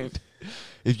understand,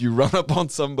 if you run up on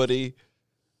somebody,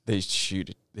 they shoot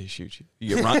it. They shoot you.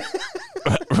 You get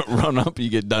run up, you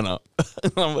get done up.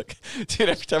 And I'm like, dude,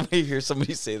 every time I hear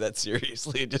somebody say that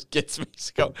seriously, it just gets me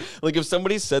going. Like, if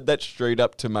somebody said that straight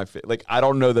up to my face, like, I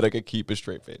don't know that I could keep a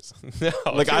straight face. No,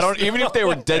 Like, I don't, even if they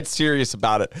were dead serious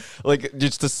about it, like,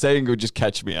 just the saying would just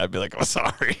catch me. I'd be like, I'm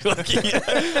sorry. Like,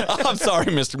 yeah, I'm sorry,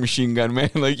 Mr. Machine Gun Man.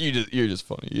 Like, you're just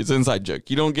funny. It's an inside joke.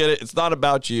 You don't get it. It's not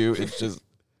about you. It's just,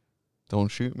 don't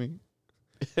shoot me.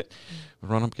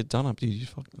 Run up, get done up, dude. You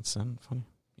fucking, it's funny.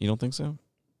 You don't think so?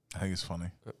 I think it's funny.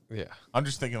 Yeah. I'm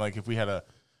just thinking like if we had a.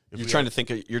 You're trying to think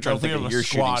of your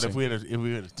squad. shooting. If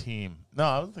we had a team. No,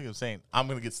 I was thinking of saying I'm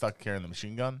gonna get stuck carrying the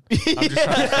machine gun. I'm just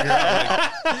trying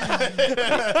to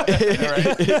figure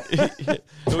out. Like,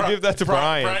 We'll give that to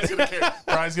Brian.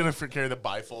 Brian's gonna carry the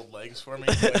bifold legs for me.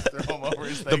 Like, throw him over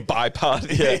his the thing. bipod.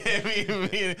 Yeah.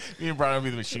 me and Brian will be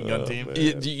the machine gun team.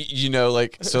 You know,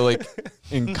 like, so, like,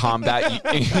 in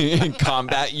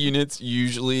combat units,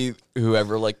 usually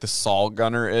whoever like the Saul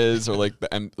gunner is, or like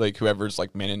like whoever's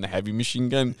like manning the heavy machine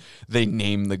gun, they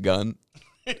name the gun.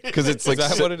 Because it's like, Is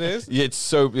that what it is? Yeah, it's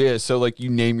so like you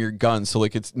name your gun. So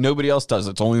like it's nobody else does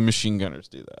it. It's only machine gunners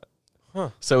do that. Huh.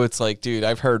 So it's like, dude,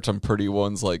 I've heard some pretty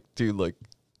ones. Like, dude, like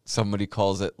somebody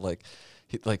calls it like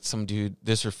some dude.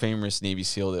 This or famous Navy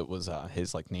SEAL that was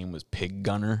his like name was Pig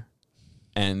Gunner,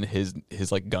 and his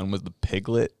like gun was the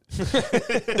Piglet. So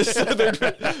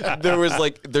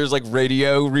there's like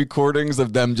radio recordings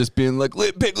of them just being like,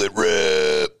 "Let Piglet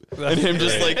rip." That's and him great.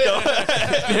 just like,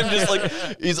 and him just like,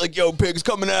 he's like, "Yo, pig's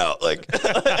coming out!" Like,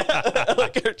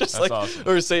 like or just That's like, awesome.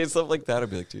 or saying stuff like that. I'd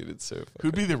be like, dude, it's so funny.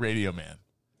 Who'd be the radio man?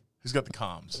 Who's got the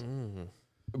comms?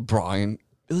 Brian.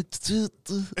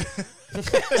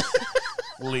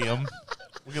 Liam.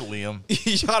 Look at Liam.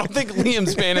 I don't think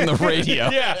Liam's manning the radio.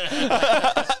 Yeah.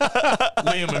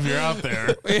 Liam, if you're out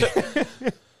there,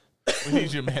 we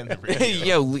need you to man the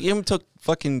radio. Yo, Liam took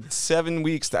fucking 7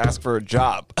 weeks to ask for a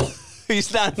job.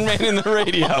 He's not manning the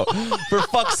radio. For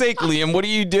fuck's sake, Liam, what are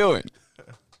you doing?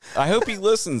 I hope he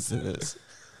listens to this.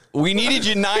 We needed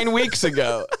you 9 weeks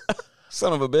ago.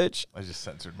 Son of a bitch. I just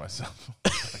censored myself.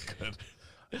 Not good.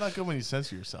 Not good when you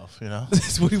censor yourself, you know?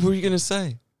 What were you going to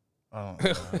say? Oh,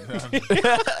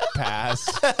 pass.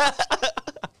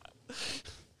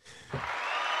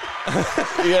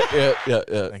 Yeah.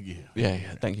 Thank you. Yeah.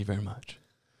 Thank you very much.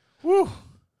 Woo.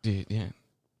 Dude, yeah.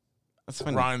 That's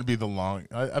funny. Ryan would be the long.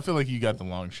 I feel like you got the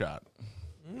long shot.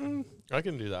 I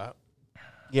can do that.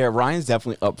 Yeah, Ryan's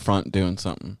definitely up front doing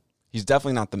something. He's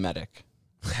definitely not the medic.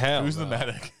 Hell Who's the no.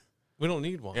 medic? We don't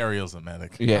need one. Ariel's the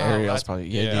medic. Yeah, Oh, Ariel's that's- probably.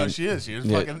 yeah. No, Dude. she is. She is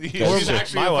Yeah. fucking. Or She's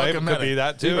actually my a wife fucking could medic. be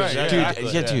that too. Right, Yeah, Dude,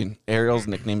 exactly. yeah, dude. Ariel's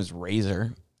nickname is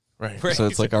Razor. Right. So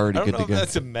it's like already I don't good know to if go.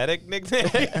 that's a medic nickname.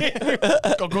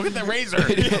 Go get that razor.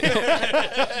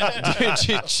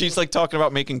 Dude, she's like talking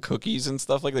about making cookies and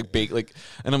stuff like bake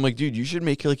and I'm like, dude, you should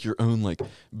make like your own like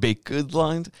baked good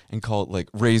lines and call it like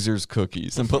Razor's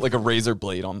Cookies and put like a razor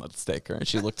blade on the sticker. And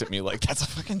she looked at me like, that's a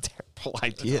fucking terrible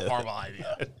idea. Horrible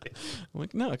idea. I'm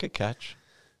like, no, good catch,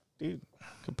 dude.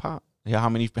 Good pop. Yeah, how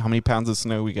many pounds of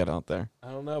snow we got out there?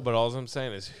 I don't know, but all I'm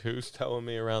saying is who's towing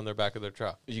me around their back of their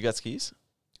truck? You got skis?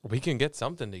 We can get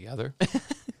something together.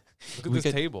 Look at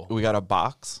this table. We got a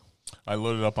box. I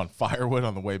loaded up on firewood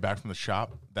on the way back from the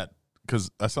shop.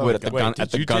 Because I saw At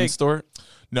the gun store.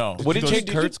 No. What did you take?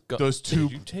 Kurt's? Those two.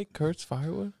 Did you take Kurt's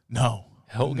firewood? No.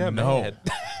 Hell got no. mad.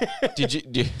 Did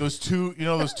you? Those two. You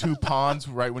know those two ponds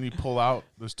right when you pull out.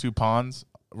 Those two ponds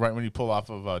right when you pull off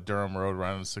of Durham Road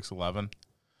right on 611.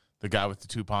 The guy with the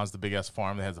two ponds, the big ass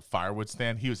farm that has a firewood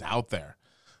stand. He was out there.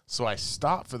 So I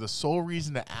stopped for the sole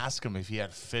reason to ask him if he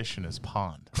had fish in his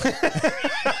pond.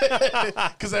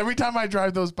 Because every time I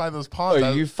drive by those ponds,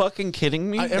 Are you fucking kidding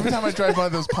me? every time I drive by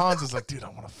those ponds, it's like, dude, I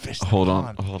want to fish. Hold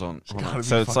pond. on. Gotta be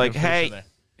So it's like, fucking fish in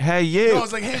hey there. you. No, I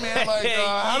was like, hey man, like,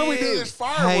 how do we do this Hey,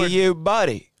 firewood? you,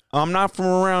 buddy. I'm not from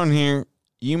around here.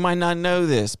 You might not know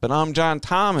this, but I'm John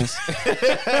Thomas.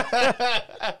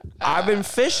 I've been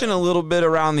fishing a little bit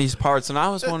around these parts, and I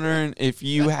was wondering if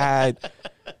you had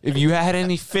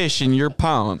any fish in your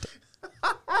pond.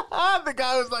 The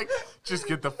guy was like, just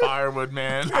get the firewood,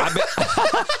 man.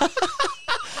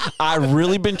 I've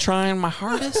really been trying my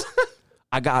hardest.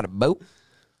 I got a boat.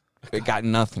 It got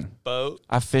nothing. Boat.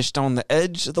 I fished on the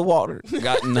edge of the water.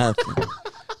 Got nothing.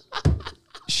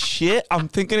 Shit, I'm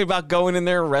thinking about going in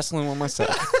there and wrestling with myself.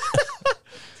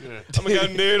 I'm gonna go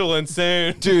noodling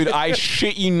soon. Dude, I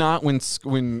shit you not when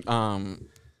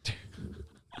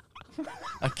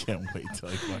I can't wait till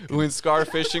I fucking. when Scar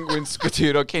Fishing,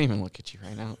 dude, I can't even look at you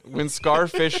right now. When Scar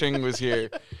Fishing was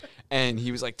here and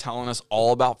he was like telling us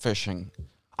all about fishing,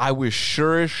 I was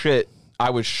sure as shit,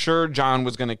 John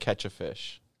was going to catch a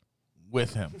fish.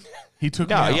 With him. He took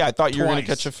me Yeah, out I thought you were going to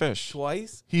twice. catch a fish.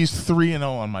 Twice? He's 3-0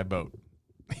 on my boat.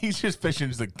 He's just fishing,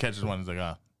 just like catches one, he's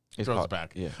like, He's throws caught- it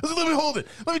back. yeah. I was like, let me hold it.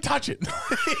 Let me touch it.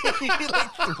 He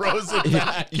like throws it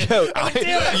back. Yo,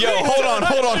 hold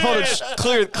on. Shh,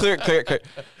 clear.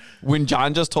 When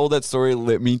John just told that story,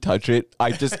 let me touch it,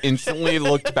 I just instantly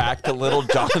looked back to little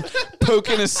John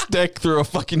poking a stick through a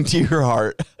fucking deer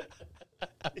heart.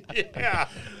 Yeah.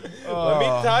 Let me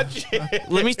touch it.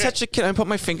 Let me touch it. Can I put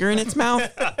my finger in its mouth?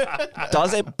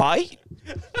 Does it bite?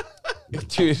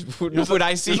 Dude, when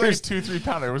I see It your was like 2-3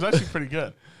 pounder. It was actually pretty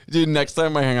good. dude, next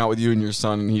time I hang out with you and your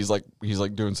son, and he's like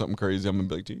doing something crazy, I'm gonna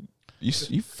be like, dude,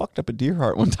 you fucked up a deer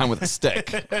heart one time with a stick.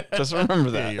 Just remember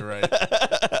Yeah, that. you're right.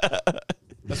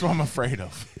 That's what I'm afraid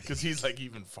of, because he's like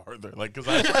even farther. Like, because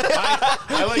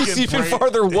I like He's even embrace-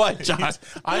 farther. What, John?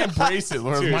 I embrace it.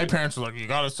 Whereas my parents were like, "You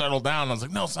got to settle down." I was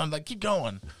like, "No, son, like keep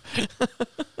going." My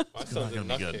It's son's a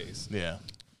gonna be good. nutcase. Yeah.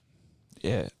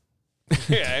 Yeah.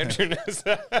 Yeah, Andrew knows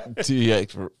that.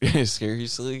 Dude, yeah,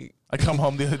 seriously. I come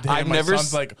home the other day. I've and my never son's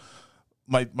s- like,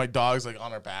 my dog's like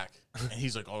on her back, and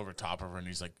he's like over top of her, and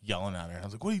he's like yelling at her. And I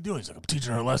was like, "What are you doing?" He's like, "I'm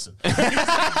teaching her a lesson."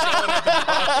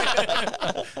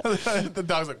 The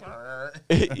dog's like,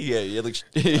 Yeah, like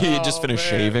he had just finished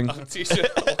shaving. I'll teach you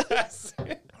a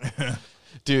lesson.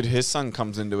 Dude, his son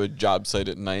comes into a job site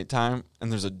at nighttime,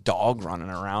 and there's a dog running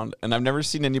around, and I've never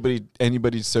seen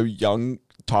anybody so young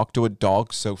talk to a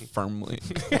dog so firmly.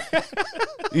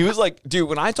 He was like, dude,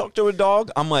 when I talk to a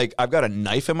dog, I'm like, I've got a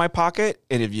knife in my pocket,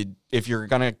 and if you're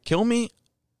gonna kill me,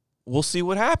 we'll see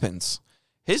what happens.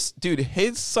 His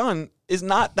son is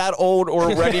not that old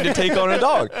or ready to take on a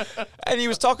dog. And he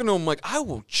was talking to him like, I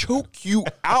will choke you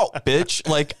out, bitch.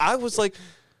 Like, I was like,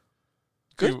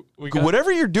 good. Dude, we got-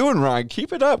 Whatever you're doing, Ryan,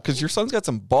 keep it up, because your son's got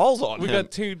some balls on We him.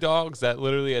 got two dogs that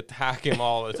literally attack him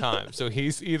all the time. So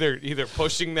he's either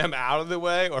pushing them out of the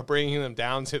way or bringing them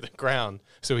down to the ground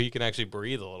so he can actually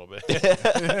breathe a little bit.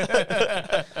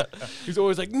 He's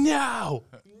always like, no,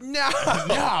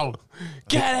 "No."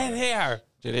 get in here.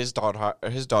 Dude, his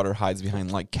daughter hides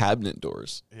behind like cabinet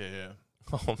doors. Yeah.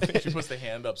 Oh, man. She puts the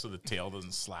hand up so the tail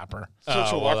doesn't slap her. So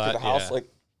she'll walk through the house yeah. like,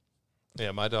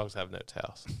 Yeah, my dogs have no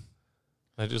tails.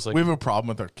 I just like, We have a problem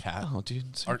with our cat. oh,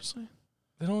 dude, seriously?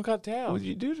 they don't got What tails. did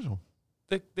you do to them?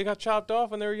 They got chopped off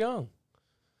when they were young.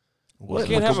 What,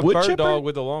 You can't like have a a wood bird chipper? dog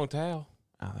with a long tail.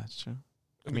 Oh, that's true.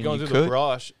 I I mean, going you through the could.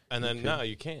 brush, and then no,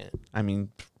 you can't. I mean,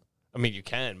 You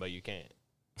can, but you can't.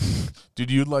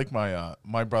 Dude, you'd like my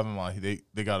my brother-in-law.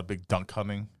 They got a big duck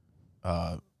hunting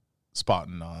spot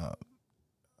in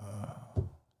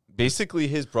basically,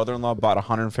 his brother-in-law bought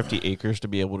 150 acres to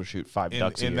be able to shoot 5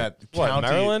 ducks a in year. that What, county.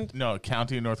 Maryland? No,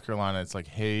 county in North Carolina. It's like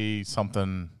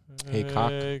something.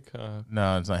 Haycock? Haycock.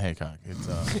 No, it's not Haycock. It's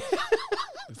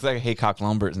It's like Haycock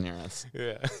Lumber is near us.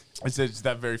 Yeah. it's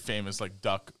that very famous like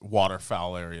duck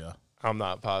waterfowl area. I'm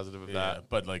not positive of Yeah, that.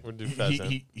 but like We'll do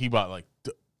pheasant. he bought like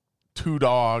 2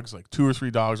 dogs, like 2 or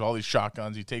 3 dogs, all these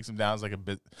shotguns. He takes them down as like I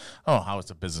don't know how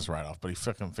it's a business write-off, but he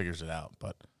fucking figures it out.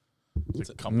 But It's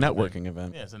a company networking thing.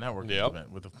 event. Yeah, it's a networking Yep.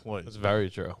 event with employees. That's very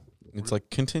true. It's like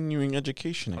continuing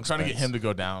education. I'm trying to get him to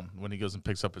go down when he goes and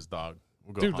picks up his dog.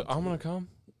 We'll go Dude, hunt. I'm gonna come.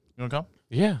 You want to come?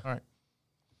 Yeah. All right.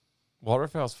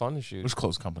 Waterfowl's fun to shoot. There's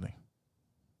close company.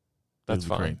 That's That'd be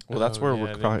fine. great. Well, that's where yeah, we're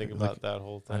I didn't crying, think like- about that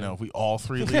whole thing. I know. If we all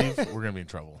three leave, we're gonna be in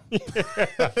trouble.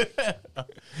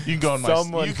 You can go in my.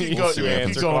 Someone You can needs go. to You can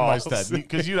answer go in my calls. stead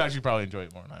because you'd actually probably enjoy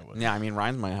it more than I would. Yeah, I mean,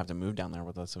 Ryan might have to move down there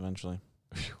with us eventually.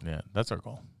 Yeah, that's our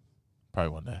goal. Probably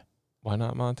one day. Why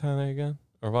not Montana again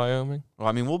or Wyoming? Well,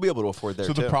 I mean, we'll be able to afford there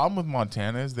So too. the problem with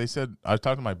Montana is they said I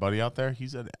talked to my buddy out there. He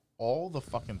said all the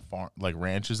fucking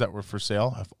ranches that were for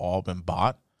sale have all been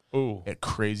bought Ooh. at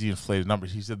crazy inflated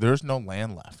numbers. He said there's no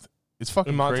land left. It's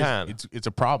fucking In Montana. crazy. It's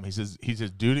a problem. He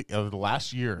says dude, over the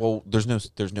last year, Well, there's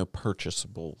no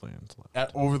purchasable land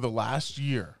left. over the last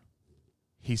year,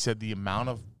 he said the amount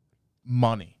of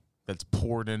money that's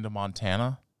poured into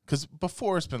Montana. Because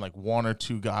before it's been like one or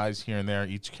two guys here and there,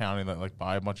 each county that like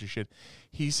buy a bunch of shit.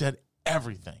 He said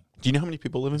everything. Do you know how many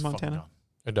people live in is fucking Montana? gone.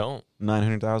 I don't.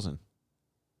 900,000.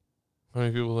 How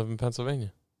many people live in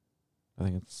Pennsylvania? I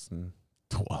think it's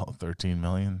 12, 13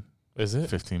 million, Is it?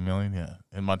 15 million. Yeah.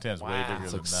 And Montana's way Wow. bigger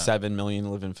it's than like that. 7 million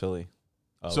live in Philly.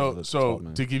 Of So, the 12 so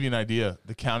million. to give you an idea,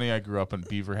 the county I grew up in,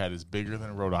 Beaverhead, is bigger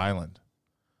than Rhode Island,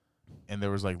 and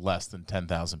there was like less than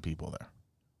 10,000 people there.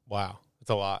 Wow. It's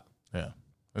a lot. Yeah,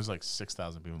 there's like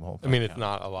 6,000 people in the whole. I mean, it's county.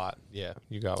 not a lot. Yeah,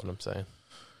 you got what I'm saying.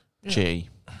 G.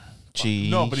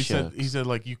 No, but he shucks. said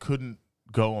like you couldn't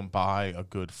go and buy a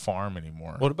good farm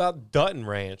anymore. What about Dutton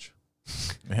Ranch?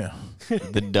 Yeah,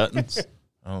 the Duttons.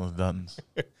 oh the Duttons.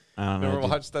 I don't know. Never dude.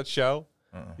 watched that show?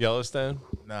 Yellowstone?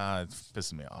 Nah, it's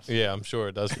pissing me off. Yeah, I'm sure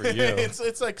it does for you.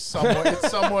 it's like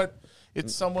somewhat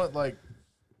it's somewhat like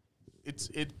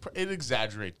it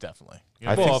exaggerates definitely. You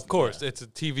know? I well, think- of course, it's a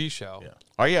TV show. Yeah.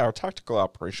 Oh yeah, our tactical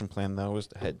operation plan though was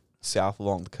to head south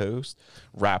along the coast,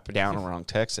 wrap down around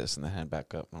Texas, and then head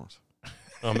back up north.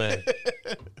 I'm in.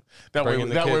 that way bringing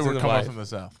the that way kids we're and the coming wife. from the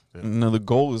south. Yeah. No, the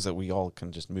goal is that we all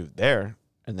can just move there,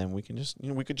 and then we can just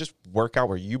we could just work out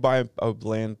where you buy a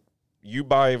land, you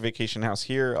buy a vacation house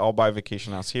here, I'll buy a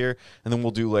vacation house here, and then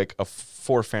we'll do like a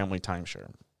 4-family timeshare.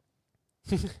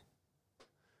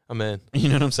 I'm in. You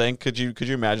know what I'm saying? Could you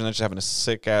imagine that, just having a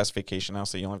sick ass vacation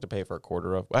house that you don't have to pay for a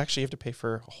quarter of? Well, actually, you have to pay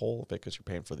for a whole of it because you're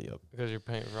paying for the other. Because you're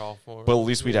paying for all four. But at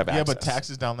least we'd have Yeah, access. but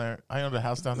taxes down there. I owned a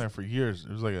house down there for years.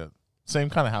 It was like a same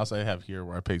kind of house I have here,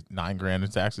 where I pay $9,000 in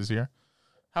taxes here.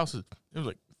 Houses, it was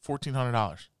like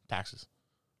 $1,400 taxes.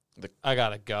 I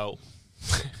gotta go.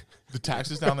 The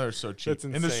taxes down there are so cheap, That's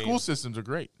and the insane. school systems are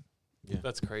great.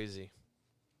 That's crazy.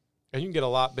 And you can get a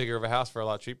lot bigger of a house for a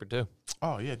lot cheaper too.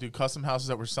 Oh yeah, dude, custom houses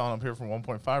that we're selling up here for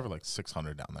 1.5 are like $600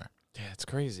 down there. Yeah, it's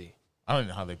crazy. I don't even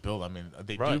know how they build. I mean,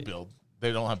 they do Right. build.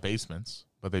 They don't have basements,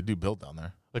 but they do build down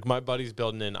there. Like my buddy's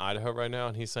building in Idaho right now,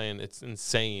 and he's saying it's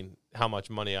insane how much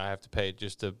money I have to pay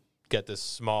just to get this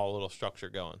small little structure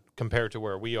going compared to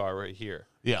where we are right here.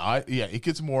 Yeah, it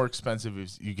gets more expensive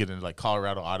if you get into like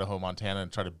Colorado, Idaho, Montana,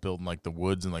 and try to build in like the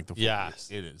woods and like the Yes.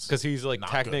 it is Because he's like not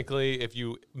technically, if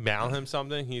you mount him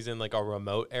something, he's in like a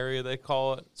remote area, they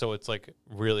call it. So it's like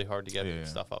really hard to get Yeah.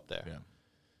 stuff up there. Yeah.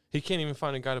 He can't even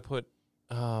find a guy to put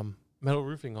metal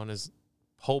roofing on his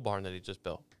pole barn that he just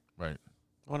built. right.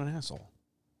 What an asshole.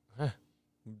 Huh.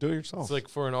 Do it yourself. It's like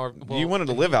for an RV. you wanted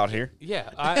to live out here. Yeah,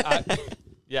 I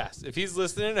yes. If he's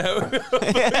listening,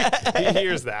 he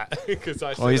hears that.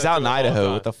 Well, he's out in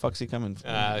Idaho. What the fuck's he coming for?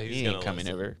 He's he gonna ain't coming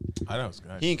listen. over. Idaho's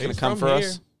good. He ain't gonna He's come from for here.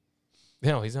 us.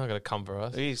 No, he's not gonna come for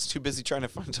us. He's too busy trying to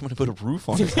find someone to put a roof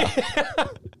on his house.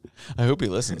 I hope he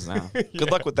listens now. Good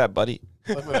luck with that, buddy.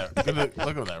 Look at that.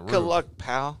 Look at that roof. Good luck,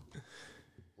 pal.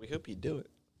 We hope you do it.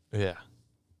 Yeah,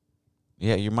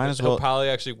 Yeah, you might as he'll well. probably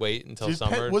actually wait until Dude,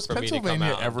 summer was for me to come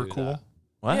Pennsylvania out and ever do cool? that.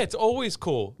 What? Yeah, it's always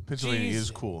cool. Pennsylvania Jeez.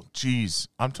 is cool. Jeez,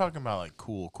 I'm talking about like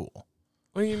cool.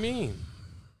 What do you mean?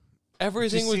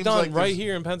 Everything was seems done like right there's-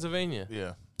 here in Pennsylvania.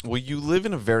 Yeah, Well, you live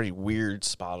in a very weird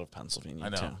spot of Pennsylvania, I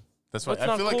know. too. That's why What's I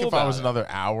not feel like cool if I was about it? another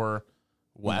hour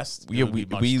west, it Yeah, would be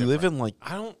much we live different. in like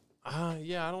I don't.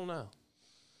 Yeah, I don't know.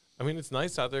 I mean, it's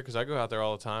nice out there because I go out there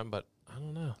all the time, but I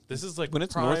don't know. This is like when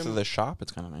it's prime, north of the shop,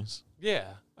 it's kind of nice. Yeah,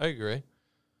 I agree.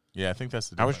 Yeah, I think that's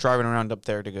the. I was difference. driving around up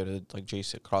there to go to like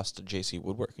JC across to JC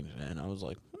Woodworking today, and I was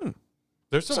like,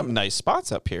 There's some, some nice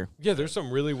spots up here. yeah. There's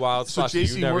some really wild So spots that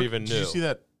JC you never work- even Did knew. you see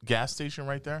that gas station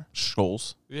right there?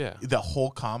 Shoals. Yeah, The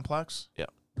whole complex. Yeah.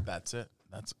 That's it.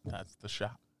 That's the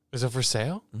shop. is it for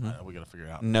sale? I know, we gotta figure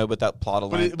it out. No, but that plot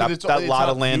of But land, it- but it's that it's lot not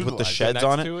of land with the utilized. sheds Next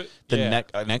on it, to it? the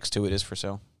Yeah. next to it is for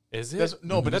sale. Is it? That's,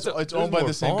 no, but That's it's a- owned by there's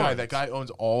the same more guy. barns. That guy owns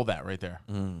all that right there.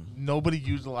 Nobody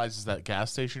utilizes that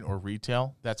gas station or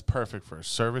retail. That's perfect for a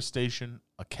service station,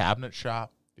 a cabinet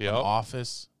shop. Yep. an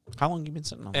office. How long you been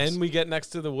sitting on this? And we get next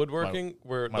to the woodworking.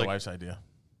 Where My like, wife's idea.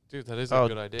 dude, that is a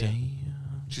good idea. Damn.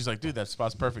 She's like, dude, that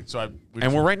spot's perfect. So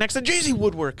And we're right next to Jay-Z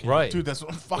Woodworking. Right. dude, that's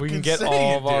what I'm fucking We can get saying,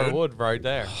 all of our dude. wood right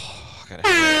there.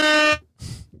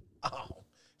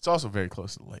 It's also very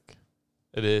close to the lake.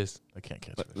 It is. I can't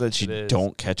catch fish. That you It is.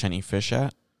 don't catch any fish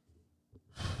at?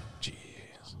 Jeez.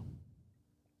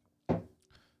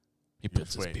 He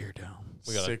puts his wait. beer down.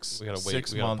 We gotta wait. 6 We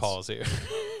gotta months. pause here.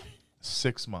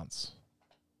 6 months.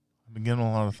 I've been getting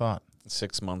a lot of thought.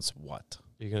 6 months what?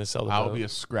 You're gonna sell the I'll boat? be a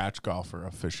scratch golfer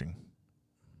of fishing.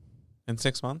 In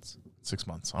 6 months? 6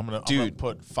 months. I'm gonna Dude.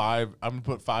 put 5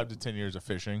 to 10 years of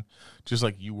fishing, just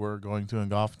like you were going to in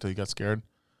golf until you got scared.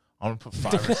 I'm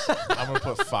gonna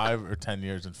put 5 or 10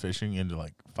 years in fishing into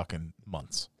like fucking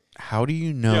months. How do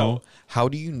you know? Yo. How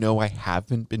do you know I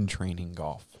haven't been training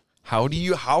golf? How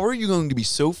are you going to be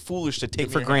so foolish to take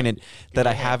me for your granted that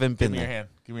I haven't Give been me your there? hand.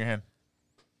 Give me your hand.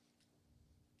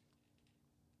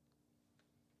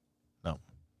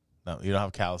 No, you don't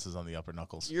have calluses on the upper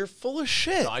knuckles. You're full of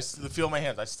shit. No, I still feel my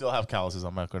hands. I still have calluses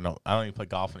on my upper knuckles. I don't even play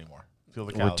golf anymore. Feel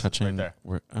the calluses We're touching right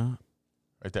there.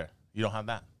 Right there. You don't have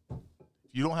that. If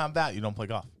you don't have that, you don't play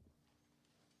golf.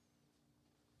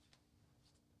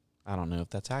 I don't know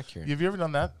if that's accurate. Have you ever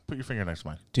done that? Put your finger next to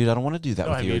mine. Dude, I don't want to do that No,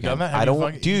 with have you you again. done that? Have I you don't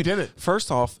fucking- want, dude. you did it. First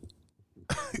off,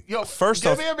 Yo, First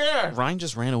give off- me a beer. Ryan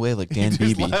just ran away like Dan He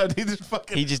just Beebe. left. He just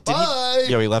fucking. He just Bye. didn't.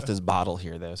 Yo, he left his bottle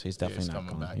here though, so he's definitely he's not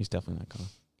coming going. back. He's definitely not going.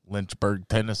 Lynchburg,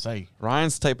 Tennessee.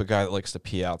 Ryan's the type of guy that likes to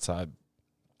pee outside.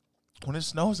 When it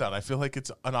snows out, I feel like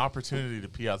it's an opportunity to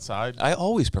pee outside. I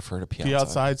always prefer to pee Pee outside.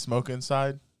 outside, smoke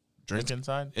inside, drink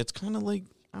inside. It's kind of like,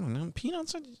 I don't know, peeing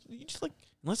outside. You just like,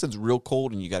 unless it's real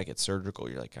cold and you got to get surgical.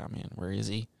 You're like, oh man, where is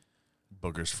he?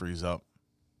 Boogers freeze up.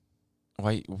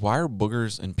 Why are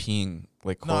boogers and peeing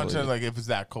like No, I'm correlated? saying like if it's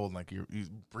that cold, like you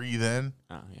breathe in,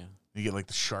 Oh yeah, you get like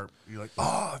the sharp. You're like,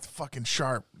 oh, it's fucking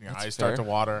sharp. And your That's eyes start fair. to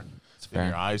water. it's Then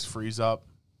your fair. eyes freeze up.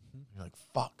 You're like,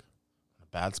 fuck, I'm in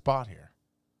a bad spot here.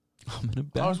 I'm in a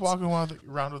bad I was walking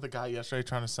around with a guy yesterday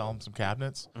trying to sell him some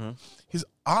cabinets. Mhm. His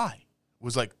eye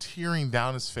was like tearing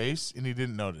down his face, and he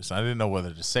didn't notice. I didn't know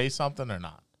whether to say something or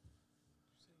not.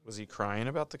 Was he crying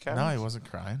about the cat? No, he wasn't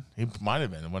crying. He might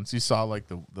have been. Once he saw like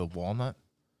the walnut.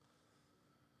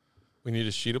 We need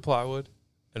a sheet of plywood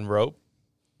and rope,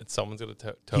 and someone's gonna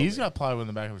tow He's me. got plywood in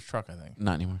the back of his truck, I think.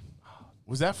 Not anymore.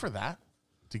 Was that for that?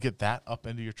 To get that up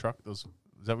into your truck? Is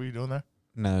that what you're doing there?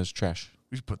 No, it's trash.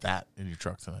 We should put that in your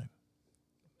truck tonight.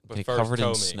 But Get first, covered tow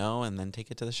in me. snow and then take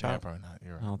it to the Yeah, shop. probably not.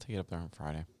 You're right. I'll take it up there on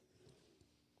Friday.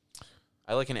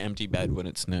 I like an empty bed when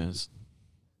it snows.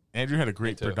 Andrew had a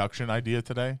great too. production idea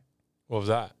today. What was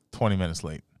that? 20 minutes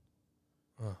late.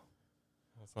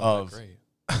 That's not Of- that great.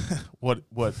 What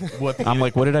the I'm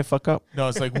like, what did I fuck up? No,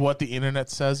 it's like what the internet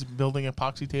says building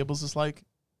epoxy tables is like,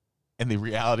 and the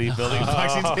reality of building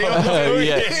epoxy tables.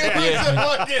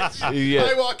 Yeah. Yeah.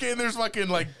 I walk in, there's fucking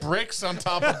like bricks on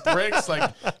top of bricks,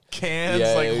 like cans,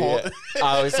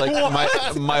 I was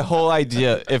like, my whole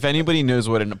idea. If anybody knows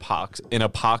what an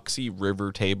epoxy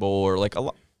river table or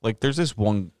like there's this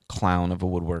one clown of a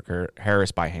woodworker,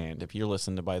 Harris by Hand. If you're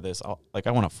listening to this,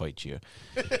 I want to fight you.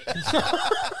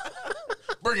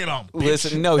 Bring it on. bitch.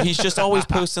 Listen, no, he's just always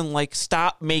posting like,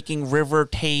 stop making river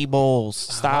tables.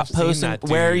 Stop I've seen posting, that,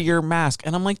 wear dude. your mask.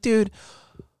 And I'm like, dude,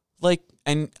 like,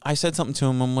 and I said something to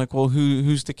him. I'm like, well,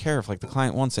 who's to care if like the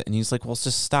client wants it? And he's like, well,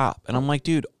 just stop. And I'm like,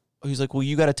 dude, he's like, well,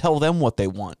 you got to tell them what they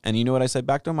want. And you know what I said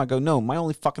back to him? I go, no, my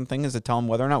only fucking thing is to tell them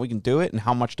whether or not we can do it and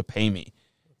how much to pay me.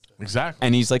 Exactly.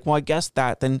 And he's like, well, I guess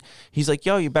that. Then he's like,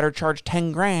 yo, you better charge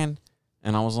 10 grand.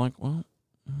 And I was like, well,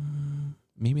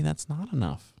 maybe that's not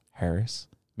enough, Harris.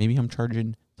 Maybe I'm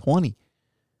charging 20.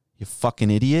 You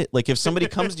fucking idiot. Like if somebody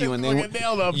comes to you and Fucking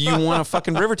nailed him. you want a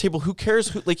fucking river table, who cares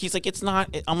who, like he's like, it's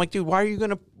not. I'm like, dude, why are you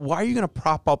going to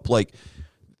prop up like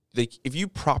if you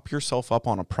prop yourself up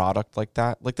on a product like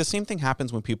that, like the same thing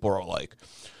happens when people are like,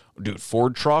 dude,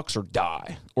 Ford trucks or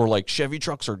die, or like Chevy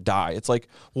trucks or die. It's like,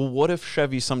 well, what if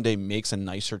Chevy someday makes the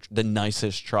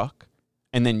nicest truck?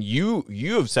 And then you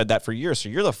have said that for years, so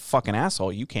you're the fucking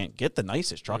asshole. You can't get the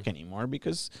nicest truck anymore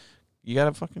because you're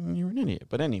an idiot.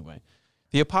 But anyway,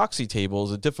 the epoxy table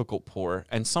is a difficult pour,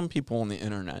 and some people on the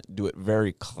internet do it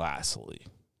very classily.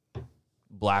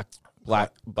 Black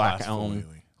elm,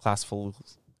 classful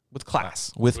with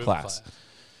class. What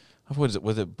is it?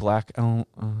 Was it black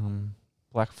elm?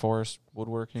 Black Forest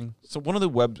Woodworking. So one of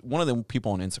the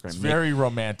people on Instagram. It's very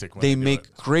romantic. When they do make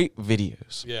it. great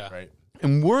videos. Yeah. Right.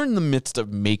 And we're in the midst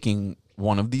of making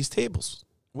one of these tables,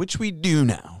 which we do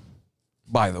now,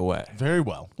 by the way. Very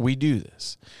well. We do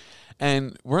this.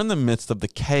 And we're in the midst of the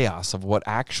chaos of what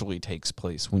actually takes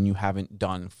place when you haven't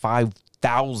done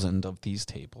 5,000 of these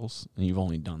tables and you've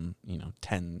only done,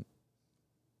 10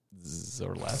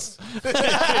 or less.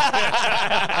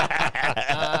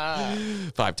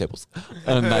 5 tables.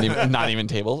 Not even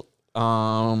table.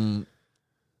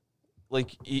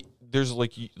 There's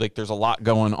there's a lot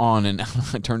going on, and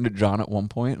I turned to John at one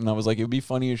point and I was like, it would be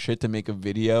funny as shit to make a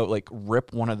video, like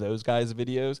rip one of those guys'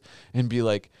 videos and be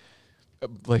like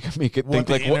make it think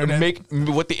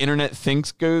what the internet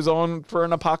thinks goes on for an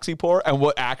epoxy pour and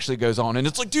what actually goes on. And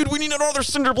it's like, dude, we need another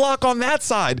cinder block on that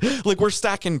side. Like we're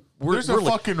stacking. There's a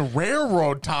fucking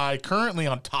railroad tie currently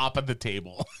on top of the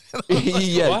table.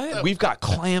 Yeah, What? we've got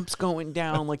clamps going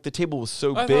down. Like the table was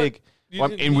so I big.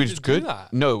 thought you didn't need to do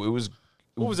that. No, it was.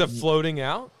 What was it, floating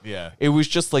out? Yeah. It was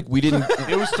just like we didn't.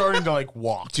 It was starting to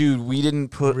walk. Dude, we didn't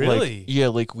put Really?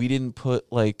 we didn't put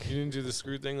You didn't do the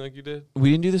screw thing like you did? we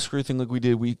didn't do the screw thing like we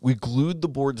did. We glued the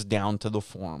boards down to the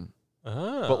form.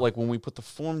 Oh. But when we put the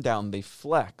form down, they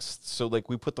flexed. So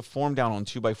we put the form down on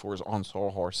 2x4s on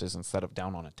sawhorses instead of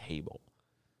down on a table.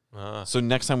 So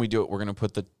next time we do it, we're gonna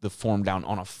put the form down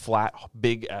on a flat,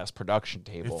 big ass production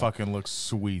table. It fucking looks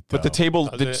sweet. But the table,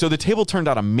 so the table turned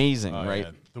out amazing, right?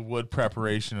 Yeah. The wood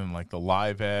preparation and the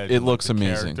live edge. It and, looks the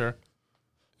amazing. character.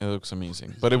 It looks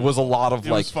amazing, but it was a lot of It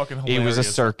was fucking it was a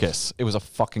hilarious. circus. It was a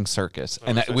fucking circus,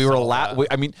 and wish I we were saw that.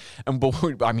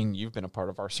 I mean, you've been a part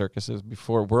of our circuses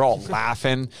before. We're all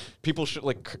laughing. People should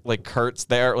like Kurt's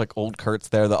there, like old Kurt's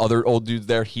there. The other old dude's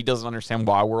there. He doesn't understand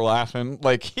why we're laughing.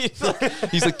 He's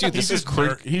like, dude, this is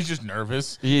crazy. He's just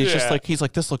nervous. He's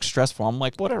like, this looks stressful. I'm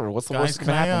like, whatever. What's the Guys, worst that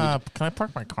can happen? can I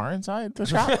park my car inside the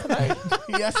shop tonight?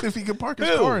 He asked if he could park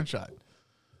his car inside.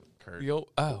 Kurt.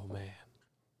 Oh, man.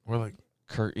 We're like,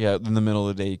 Kurt, yeah, in the middle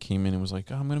of the day, he came in and was like,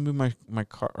 oh, I'm going to move my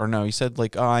car. Or no, he said,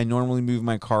 I normally move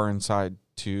my car inside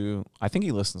to, I think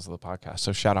he listens to the podcast.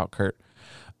 So shout out, Kurt.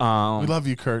 we love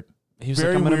you, Kurt. He was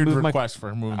Very like, I'm going to weird move request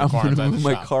for moving the I'm car going to inside move the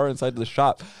my shop. car inside the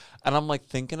shop. And I'm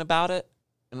thinking about it.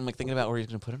 And I'm thinking about where he's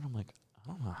going to put it. And I'm like, I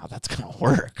don't know how that's going to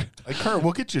work. Kurt,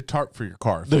 we'll get you a tarp for your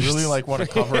car. If you really want to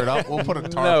cover it up, we'll put a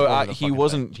tarp No, over the he fucking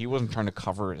wasn't. He wasn't trying to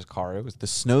cover his car. It was the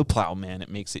snowplow man. It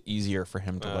makes it easier for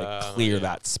him to clear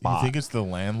that thing. spot. You think it's the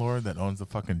landlord that owns the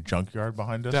fucking junkyard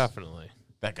behind us? Definitely.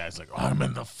 That guy's like, I'm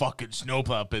in the fucking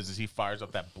snowplow business. He fires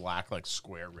up that black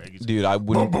square rig. He's Dude, I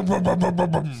wouldn't.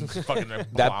 fucking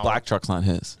That black truck's not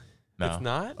his. No. It's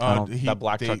not? That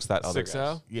black truck's that other 6-0?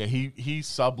 guy's. Yeah, he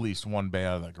subleased one bay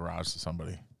out of the garage to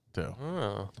somebody too.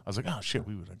 Oh. I was like, oh shit,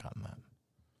 we would have gotten that.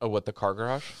 Oh, what, the car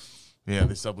garage? Yeah,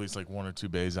 they subleased 1 or 2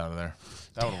 bays out of there.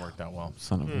 That would have worked out well.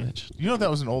 Son of a bitch. You know that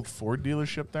was an old Ford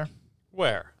dealership there?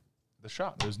 Where? The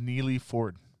shop. It was Neely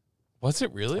Ford. Was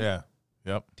it really? Yeah.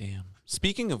 Yep. Damn.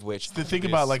 Speaking of which, To think Be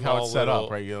a about how small it's set little-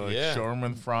 up, right? You know, yeah. showroom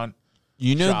in front.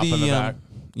 you know shop in the back.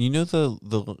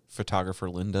 the photographer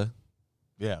Linda.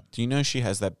 Yeah. Do you know she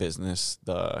has that business,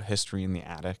 the History in the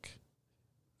Attic?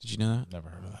 Did you know that? Never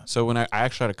heard of that. So when I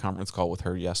actually had a conference call with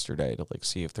her yesterday to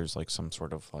see if there's some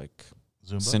sort of Zumba?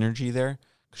 synergy there,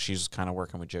 'cause she's kind of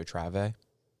working with Joe Trave,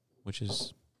 which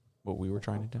is what we were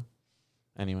trying to do.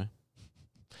 Anyway,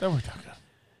 That worked out good.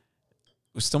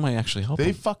 we still might actually help. They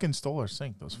them. fucking stole our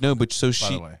sink. Those No, but so by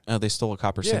she, the way. they stole a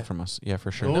copper Yeah. sink from us. Yeah,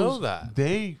 for sure. Those- know that.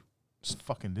 They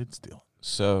fucking did steal.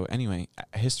 So anyway,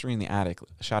 History in the Attic.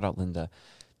 Shout out Linda.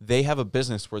 They have a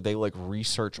business where they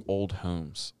research old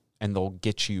homes, and they'll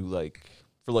get you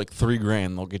for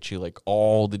 $3,000. They'll get you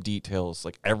all the details,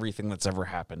 everything that's ever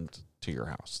happened to your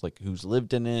house, who's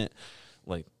lived in it,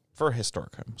 for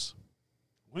historic homes.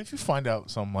 What if you find out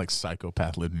some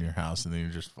psychopath lived in your house and then you're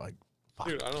just like, fuck.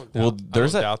 Dude, I don't doubt, Well,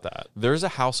 there's I don't doubt that. There's a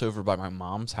house over by my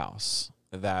mom's house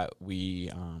that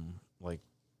we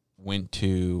went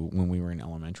to when we were in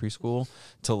elementary school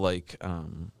to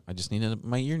I just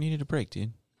my ear needed a break,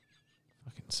 dude.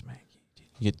 Fucking smack you, dude.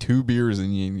 You get 2 beers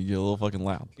and you get a little fucking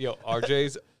loud. Yo,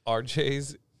 RJ's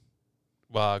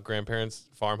grandparents'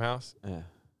 farmhouse, Yeah.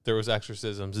 there was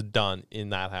exorcisms done in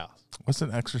that house. What's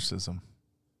an exorcism?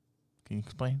 Can you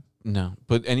explain? No,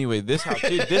 but anyway, this house,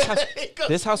 dude,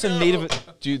 this house in Native,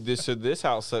 dude. This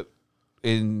house that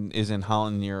is in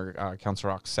Holland near Council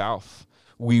Rock South.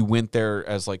 We went there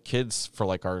as kids for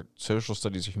our social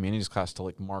studies or humanities class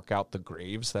to mark out the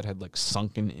graves that had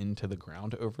sunken into the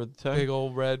ground over the time. Big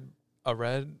old red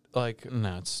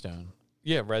No, it's stone.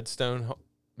 red stone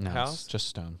No, house? it's just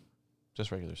stone,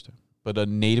 just regular stone. But a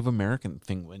Native American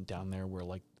thing went down there where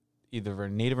either a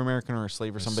Native American or a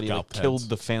slave or somebody scalped killed heads.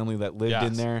 the family that lived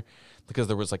in Yes. there because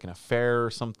there was an affair or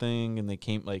something, and they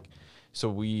came so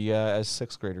we as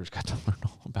 6th graders got to learn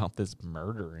all about this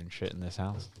murder and shit in this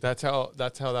house. That's how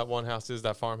that one house is.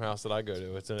 That farmhouse that I go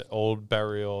to. It's an old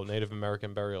Native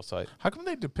American burial site. How come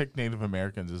they depict Native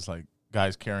Americans as like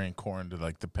guys carrying corn to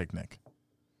like the picnic,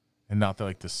 and not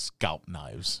the scalp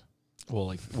knives? Well,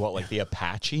 like the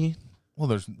Apache,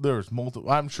 Well, there was multiple.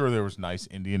 I'm sure there was nice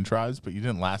Indian tribes, but you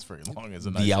didn't last very long as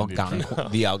a nice Indian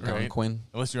tribe. the Algonquin.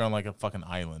 Unless you're on like a fucking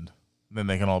island, then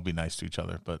they can all be nice to each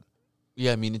other. But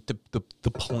Yeah, I mean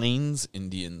the Plains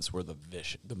Indians were the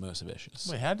most vicious.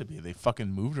 they had to be. They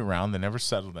fucking moved around. They never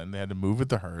settled in. They had to move with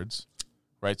the herds,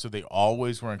 right? So they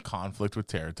always were in conflict with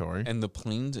territory. And the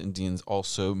Plains Indians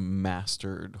also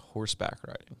mastered horseback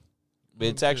riding.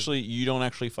 It's actually, you don't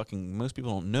actually most people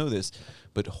don't know this,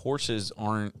 but horses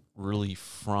aren't really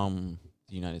from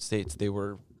the United States. They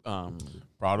were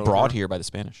brought here by the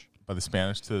Spanish. By the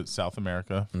Spanish to South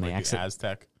America, And like the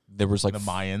Aztec, There was like the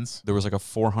Mayans. There was like a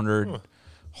 400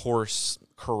 horse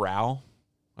corral.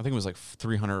 I think it was like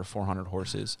 300 or 400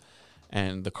 horses.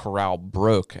 And the corral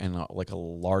broke, and like a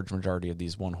large majority of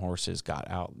these horses got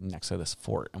out next to this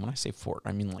fort. And when I say fort,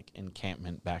 I mean like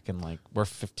encampment back in like we're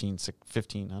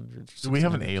 1500s. Do we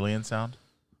have an alien sound?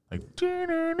 Like That's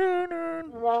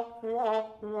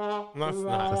not.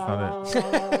 that's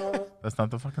not it. That's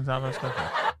not the fucking sound I was expecting.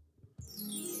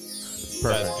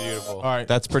 That's beautiful. All right,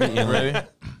 That's pretty ready?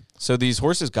 So these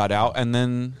horses got out, and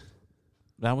then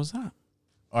that was that.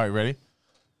 All right, ready?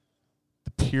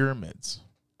 The pyramids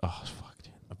Oh, fuck,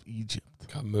 dude. of Egypt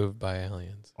Got moved by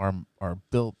aliens. are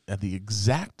built at the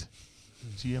exact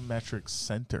geometric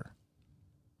center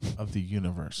of the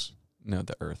universe, No,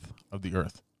 the Earth. of the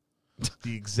Earth.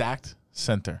 The exact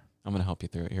center. I'm going to help you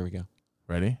through it. Here we go.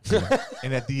 Ready?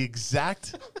 And at the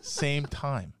exact same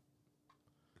time,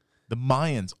 the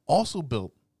Mayans also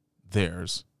built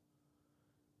theirs.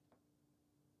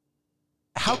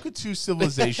 How could two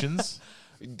civilizations...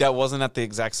 That wasn't at the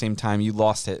exact same time. You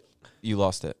lost it.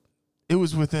 It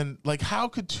was within, like, how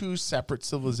could two separate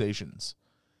civilizations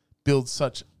build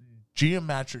such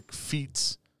geometric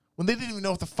feats when they didn't even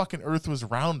know if the fucking Earth was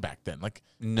round back then? Like,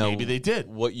 No, maybe they did.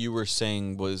 What you were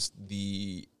saying was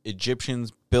the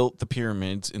Egyptians built the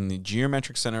pyramids in the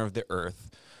geometric center of the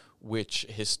Earth, which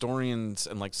historians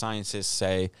and like scientists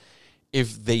say,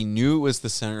 if they knew it was the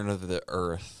center of the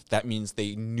Earth, that means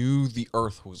they knew the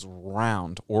Earth was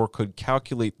round or could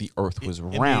calculate the Earth was In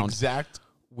the round. exact...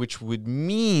 Which would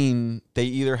mean they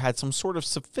either had some sort of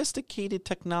sophisticated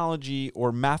technology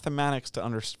or mathematics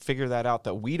to figure that out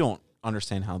that we don't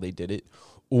understand how they did it,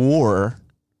 or,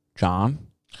 John?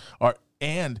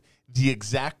 And the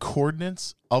exact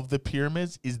coordinates of the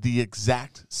pyramids is the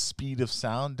exact speed of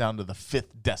sound down to the 5th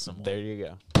decimal. There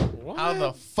you go. What? How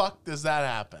the fuck does that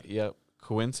happen? Yep.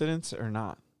 Coincidence or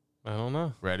not? I don't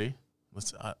know. Ready?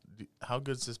 Let's. How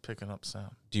good is this picking up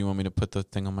sound? Do you want me to put the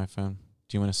thing on my phone?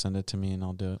 Do you want to send it to me and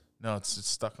I'll do it? No, it's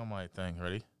stuck on my thing.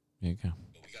 Ready? There you go.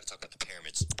 We got to talk about the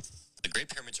pyramids. The Great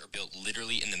Pyramids are built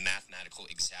literally in the mathematical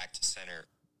exact center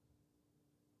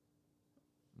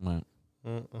Right.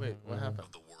 Wait, what happened?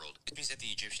 of the world. It means that the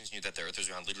Egyptians knew that the Earth was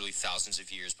round literally thousands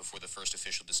of years before the first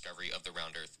official discovery of the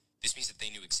round Earth. This means that they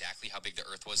knew exactly how big the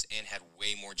Earth was and had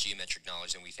way more geometric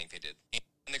knowledge than we think they did.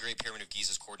 And the Great Pyramid of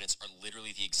Giza's coordinates are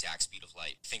literally the exact speed of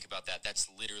light. Think about that. That's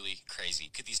literally crazy.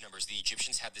 Look at these numbers. The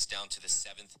Egyptians had this down to the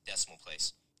 7th decimal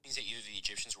place. It means that either the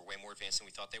Egyptians were way more advanced than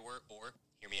we thought they were, or,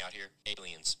 hear me out here,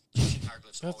 aliens. Egyptian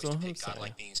hieroglyphs That's always what I'm depict saying.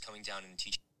 godlike beings coming down and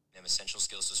teaching them essential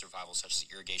skills to survival, such as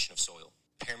irrigation of soil.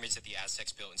 Pyramids that the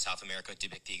Aztecs built in South America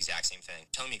depict the exact same thing.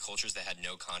 Telling me cultures that had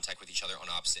no contact with each other on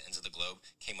opposite ends of the globe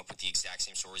came up with the exact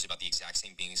same stories about the exact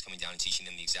same beings coming down and teaching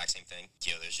them the exact same thing?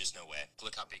 Yo, there's just no way.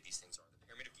 Look how big these things are. The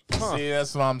Pyramid of Giza. See,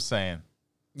 that's what I'm saying.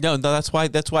 No, that's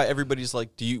why everybody's like,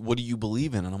 what do you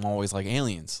believe in? And I'm always like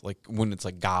aliens, like when it's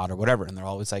like God or whatever, and they're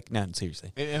always like, no,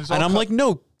 seriously. And And I'm like,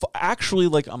 no, actually,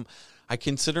 like I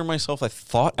consider myself a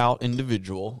thought out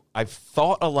individual. I've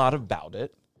thought a lot about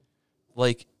it.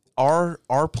 Like our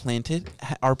planet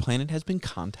has been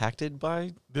contacted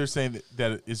by. They're saying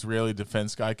that an Israeli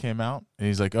defense guy came out, and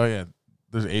he's like, oh, yeah,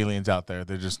 there's aliens out there.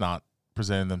 They're just not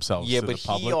presenting themselves Yeah, to but the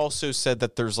public. he also said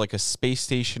that there's like a space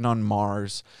station on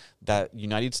Mars that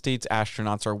United States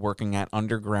astronauts are working at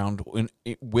underground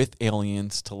with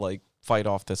aliens to like fight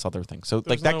off this other thing. So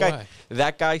There's like no that way.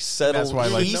 And guy said that's why,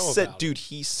 like, he know said, about it. dude,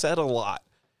 he said a lot.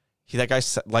 That guy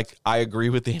said, like, I agree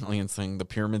with the aliens thing, the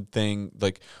pyramid thing,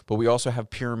 like, but we also have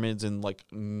pyramids in like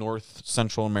North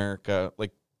Central America,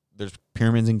 like. There's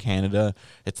pyramids in Canada.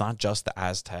 It's not just the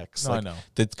Aztecs. No, I like, know.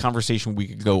 the conversation, we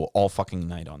could go all fucking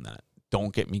night on that.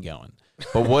 Don't get me going.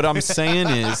 But what I'm saying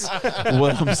is,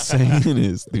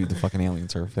 dude, the fucking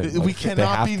aliens are fake. We Like, they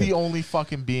cannot have be to. the only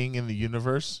fucking being in the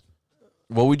universe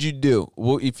What would you do?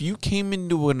 Well, if you came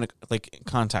into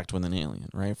contact with an alien,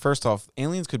 right? First off,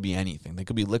 aliens could be anything. They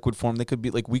could be liquid form. They could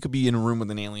be we could be in a room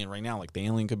with an alien right now. Like the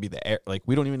alien could be the air. Like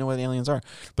we don't even know what aliens are.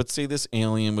 But say this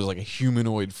alien was like a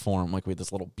humanoid form, like we had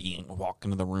this little being walk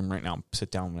into the room right now and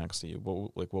sit down next to you.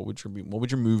 What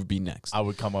would your move be next? I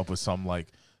would come up with some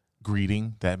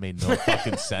greeting that made no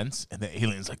fucking sense, and the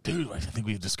alien's like, dude, I think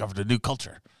we've discovered a new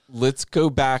culture. Let's go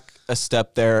back a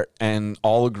step there and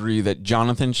all agree that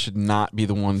Jonathan should not be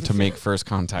the one to make first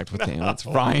contact with the aliens.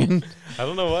 Ryan? I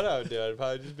don't know what I would do. I'd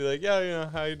probably just be like, yeah,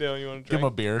 how you doing? You want to Give drink? him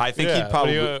a beer. I think Yeah, he'd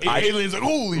probably... what do you- alien's like,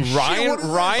 holy shit.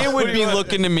 Ryan would be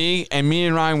looking to me, and me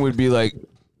and Ryan would be like,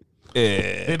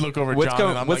 They'd look over at what's John, going,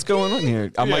 and I'm what's going on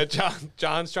here? I'm Yeah, like,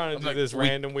 John's trying to do like, this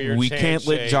random weird we can't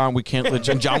let handshake. John. We can't let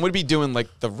John. John would be doing like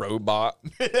the robot.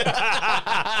 He'd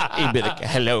be like,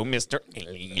 "Hello, Mr.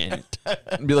 Alien."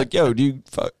 And be like, "Yo, dude,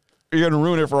 fuck, you're gonna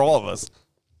ruin it for all of us."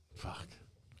 Fuck.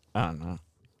 I don't know.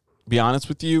 Be honest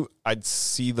with you, I'd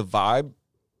see the vibe,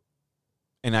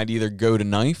 and I'd either go to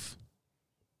knife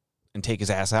and take his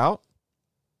ass out,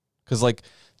 because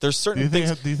there's Do certain you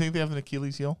things. think they have an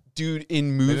Achilles heel? Dude,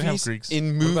 in didn't have movies, Greeks.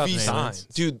 in What about movies, signs?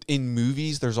 dude, in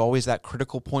movies, there's always that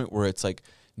critical point where it's like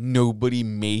nobody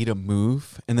made a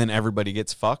move and then everybody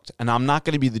gets fucked. And I'm not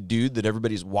going to be the dude that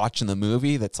everybody's watching the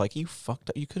movie that's like, you fucked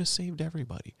up. You could have saved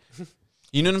everybody.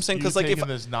 You know what I'm saying? Because Taking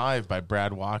this knife by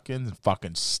Brad Watkins and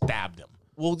fucking stabbed him.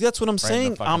 well, that's what I'm in the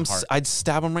saying. fucking heart. I'd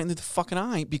stab him right in the fucking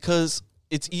eye because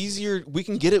it's easier. We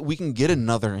can get it. We can get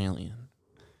another alien.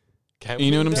 Can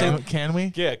You know we what I'm though? saying? Can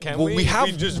we? Yeah, can Well, we? we have-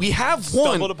 If just we have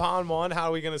stumbled one. upon one. How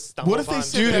are we going to stumble What if they upon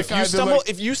said two? Dude, that if guy, you they're stumble like-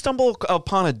 if you stumble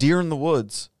upon a deer in the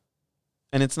woods,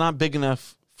 and it's not big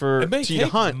enough for It may to you to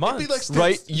take hunt, months. It'd be like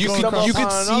right? stumble You across could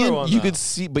upon see another one, you though. could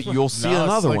see, but you'll see No,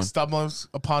 another it's like one, stumbling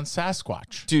upon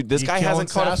Sasquatch. dude. This You guy killing hasn't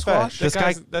caught a Sasquatch? fish. This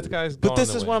guy. That guy's But gone this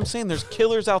the is way. what I'm saying. There's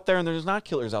killers out there and there's not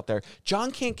killers out there. John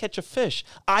can't catch a fish.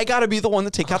 I got to be the one to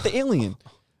take out the alien.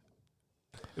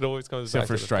 It always comes Except back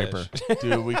for to the Striper. fish.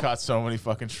 Dude, we caught so many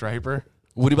fucking Striper.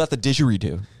 What about the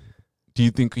didgeridoo? Do you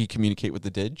think we communicate with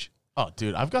the didge? Oh,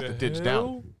 dude, I've got the ditch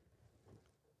down.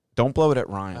 Don't blow it at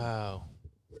Ryan. Oh.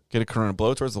 Get a Corona.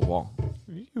 Blow it towards the wall.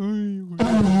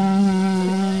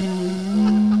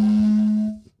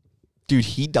 Dude,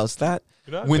 he does that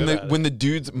You're not when good the at when the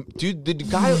dudes. Dude, the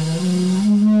guy.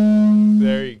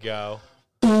 There you go.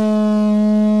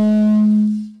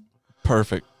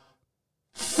 Perfect.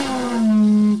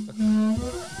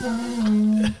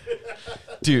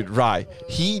 Dude, Rye,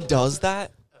 he does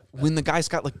that when the guy's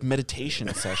got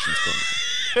meditation sessions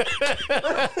going.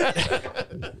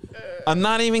 I'm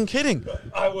not even kidding.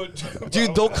 I would.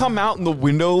 Dude, they'll come out and the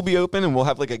window will be open and we'll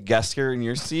have a guest here in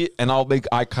your seat and I'll make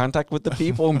eye contact with the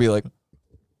people and be like,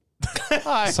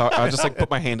 sorry. I'll just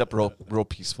put my hand up real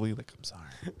peacefully. I'm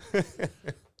sorry.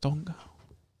 Don't go.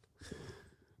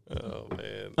 Oh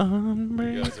man.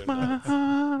 Unbreak You guys are my nuts.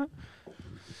 heart.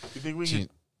 You think we Gee. get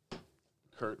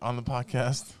Kurt on the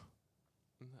podcast?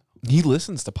 He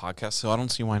listens to podcasts, so I don't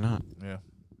see why not. Yeah.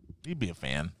 He'd be a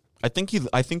fan. I think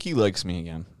he likes me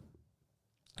again.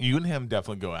 You and him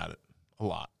definitely go at it a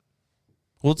lot.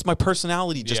 Well, it's my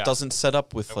personality just Yeah. doesn't set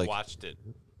up with I watched it.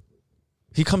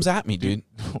 he comes at me, dude.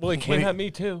 Well, he came at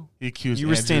me too. He accused You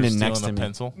were Andrew of standing stealing next to a me.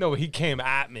 pencil. No, he came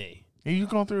at me. Hey, you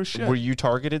going through his shit. Were you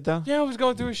targeted though? Yeah, I was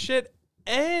going through his shit,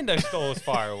 and I stole his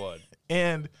firewood.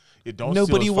 And you don't No,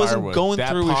 steal but his he wasn't firewood. going that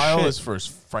through his pile shit. is for his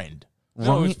friend. No, it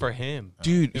was Ryan- for him.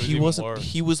 Dude, It was he even wasn't. worse.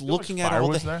 He was looking at all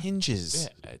the fireworks there? hinges.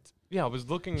 Yeah, I was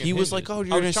looking at He was hinges. like, "Oh, you're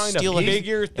I gonna was trying steal to a-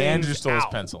 figure things Andrew stole his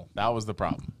out. pencil. That was the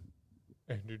problem.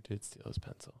 Andrew did steal his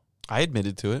pencil. I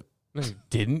admitted to it, No, you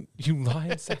didn't. You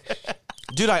lying sack.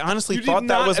 dude. I honestly You thought did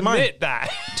that not was mine, admit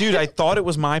that. dude. I thought it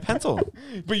was my pencil,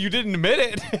 But you didn't admit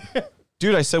it.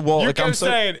 dude. I said, "Well, You I'm kept so."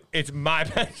 saying it's my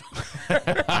pencil.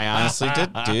 I honestly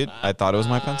did, dude. I thought it was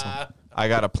my pencil. I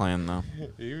got a plan though,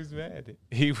 He was mad.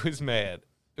 He was mad.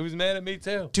 It was mad at me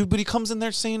too. dude. But he comes in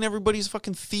there saying everybody's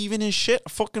fucking thieving his shit.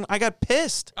 I got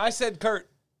pissed. I said, Kurt,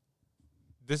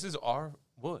 this is our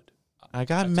wood. I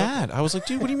got mad. I was like,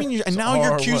 dude, what do you mean? And now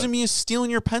you're our accusing what? me of stealing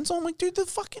your pencil. I'm like, dude, the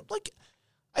fucking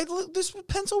this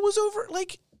pencil was over.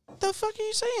 The fuck are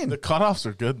you saying? The cutoffs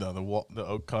are good though. The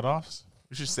oak cutoffs.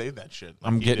 We should save that shit.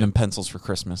 I'm he getting did. him pencils for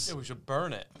Christmas. Yeah, we should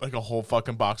burn it. like a whole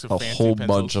fucking box of A fancy whole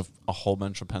pencils.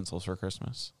 bunch of pencils for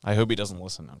Christmas. I hope he doesn't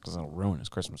listen now because it'll ruin his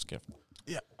Christmas gift.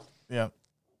 Yeah,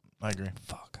 I agree.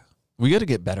 Fuck. We got to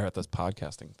get better at this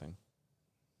podcasting thing.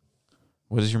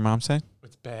 What does your mom say?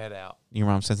 It's bad out. Your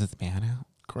mom says it's bad out.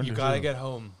 According You to gotta who? get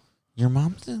home. Your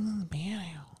mom says it's bad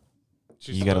out.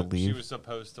 She's You gotta suppo- leave. She was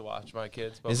supposed to watch my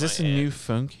kids. But Is this a my new aunt-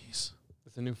 phone case?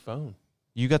 It's a new phone.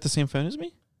 You got the same phone as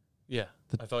me? Yeah.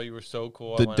 I thought you were so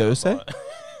cool. The I went out and Dose? bought-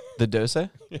 The Dose?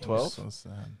 12? So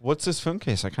sad. What's this phone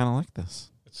case? I kind of like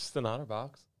this. It's just an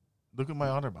OtterBox. Look at my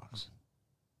OtterBox.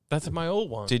 That's my old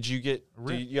one. Did you get?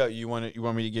 Rip. You want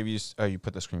me to give you? Oh, you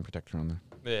put the screen protector on there.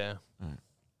 Yeah. Alright.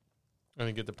 I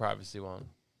didn't get the privacy one.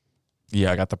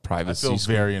 Yeah, I got the I privacy. feel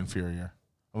screen. very inferior.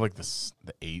 I like the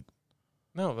 8.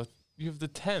 No, but you have the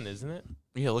 10, isn't it?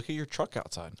 Yeah, look at your truck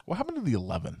outside. What happened to the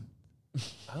 11?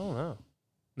 I don't know.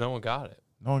 No one got it.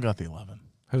 No one got the 11.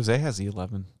 Jose has the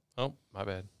 11. Oh, my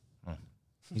bad.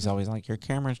 He's always like, your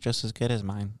camera's just as good as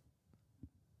mine.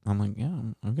 I'm like, yeah,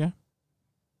 okay.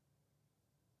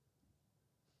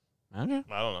 Okay.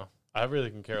 I don't know. I really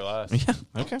can care less.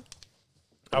 Yeah, okay.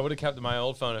 I would have kept my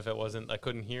old phone if it wasn't. I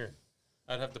couldn't hear.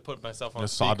 I'd have to put myself on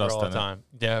Just speaker sawdust all the in it. time.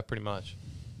 Yeah, pretty much.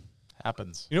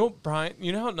 Happens. You know what, Brian?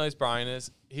 You know how nice Brian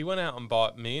is? He went out and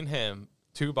bought me and him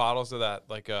 2 bottles of that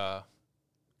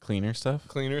Cleaner stuff?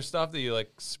 cleaner stuff that you like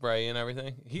spray and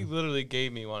everything. He literally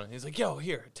gave me one. He's like, "Yo,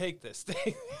 here, take this." Take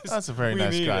this. That's a very We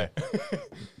nice need guy. it."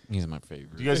 He's my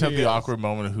favorite. Do you guys have the Yes. awkward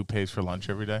moment of who pays for lunch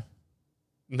every day?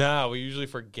 No, we usually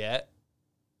forget.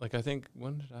 Like, I think,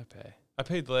 when did I pay? I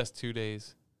paid the last 2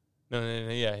 days. No,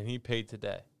 yeah, and he paid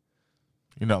today.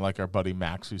 You know, like our buddy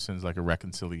Max, who sends like a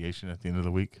reconciliation at the end of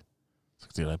the week. It's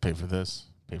like, dude, I pay for this,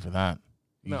 pay for that.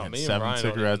 You No, had me and 7 Brian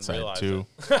don't cigarettes, I even had realize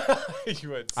 2. You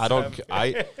had I don't.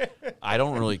 7. I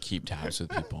don't really keep tabs with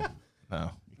people. No,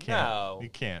 you can't. No. You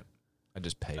can't. I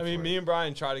just pay. I mean, for me it. and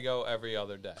Brian try to go every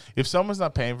other day. If someone's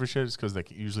not paying for shit, it's because they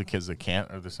usually kids that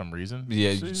can't, or there's some reason.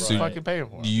 Yeah, so you just so fucking pay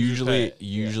for it. Usually,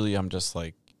 pay it, I'm just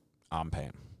like, I'm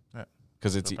paying Yeah.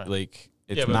 because it's Okay. like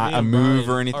it's Yeah, but not me a and move Brian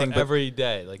or anything. are But every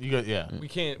day, like You got we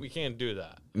can't do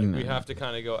that. Like, No. we have to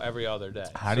kind of go every other day.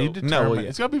 How do you So- determine? well, yeah.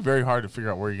 It's got to be very hard to figure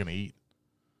out where you're gonna eat.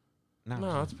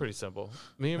 No, it's pretty simple.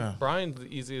 Me and Yeah. Brian's the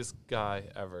easiest guy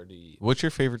ever to eat. What's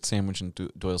your favorite sandwich in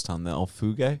Doylestown? The El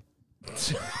Fugue?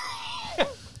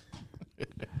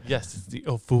 Yes, it's the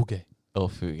Ofuge. El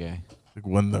Fugue. Like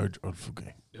 1 large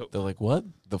fugue. They're like, what?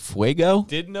 The Fuego?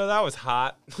 Didn't know that was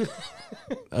hot.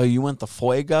 Oh, you want the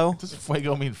Fuego? Does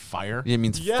fuego mean fire? Yeah, it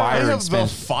means Yeah, fire I in have the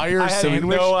Spanish. fire I had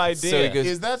sandwich. no idea. So he goes,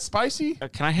 Is that spicy?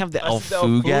 Can I have the I El said El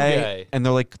Fugue? Fugue. And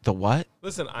they're like, the what?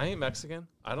 Listen, I ain't Mexican.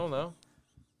 I don't know.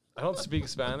 I don't speak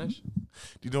Spanish. Do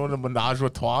you know what a menage a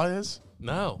trois is?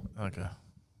 No. Okay.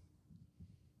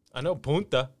 I know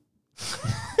punta.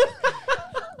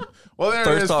 Well, there it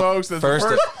First is, off- folks. That's,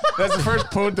 first- that's the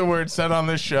first punta word said on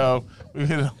this show. We've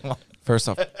hit it all. First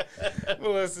off,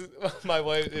 Melissa, my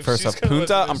wife. If First she's off, gonna punta,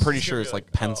 listen to I'm this, pretty she's sure gonna it's be like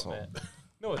 "Oh, pencil." man."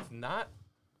 No, it's not.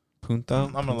 punta?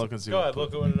 I'm gonna look and see. Go what ahead,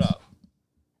 punta look it up.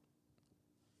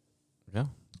 Yeah.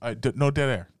 All right, no dead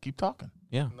air. Keep talking.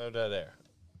 Yeah. No dead air.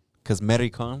 Because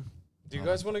American. Do you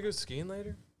guys want to go skiing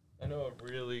later? I know a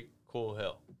really cool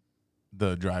hill.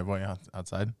 The driveway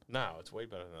outside. No, it's way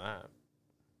better than that.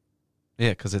 Yeah,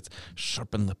 because it's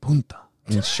sharpen the punta.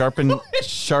 I mean, sharpen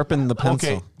the pencil.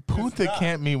 Okay, punta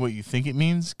can't mean what you think it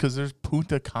means because there's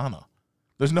Punta Cana.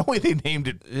 There's no way they named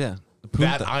it Yeah. that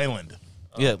Punta. island.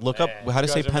 Yeah, look up Man, how to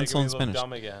you say guys are pencil in making me look Spanish.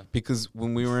 dumb again. Because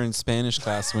when we were in Spanish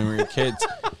class, when we were kids,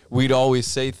 we'd always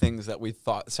say things that we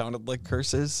thought sounded like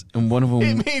curses. And one of them,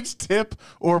 It means tip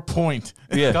or point.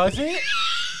 yeah, Does it?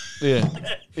 yeah,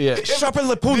 yeah. Sharpen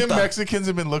the The punta. Mexicans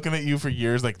have been looking at you for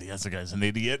years like, yes, the guy's an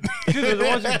idiot. Dude, they're the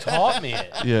ones who taught me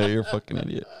it. Yeah, you're a fucking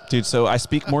idiot, dude. So I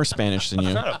speak more Spanish than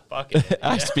you. Not a fucking idiot.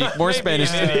 I speak more Maybe Spanish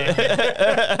an than you.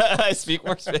 idiot. I speak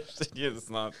more Spanish than you. It's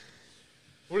not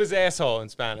What is asshole in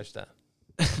Spanish then?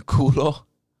 culo.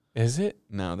 Is it?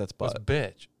 No, that's What's butt.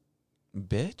 bitch?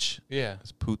 Bitch. Yeah.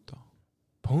 It's puto.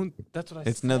 That's what I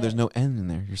It's said. no. There's no N in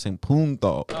there. You're saying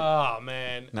punto. Oh,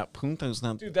 man. Now punto's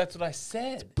not Dude, that's what I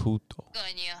said. puto.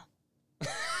 Coño.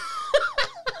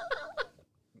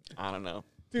 I don't know.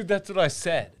 Dude, that's what I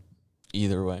said.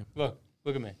 Either way. Look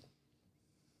at me.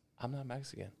 I'm not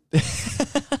Mexican.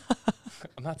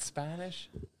 I'm not Spanish.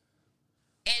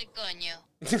 El coño.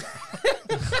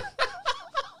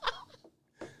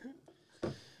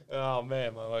 Oh,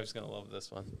 man, my wife's going to love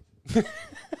this one. El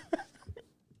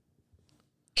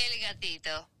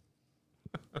gatito.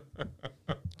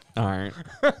 All right.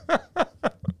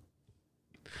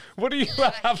 What do you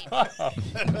have?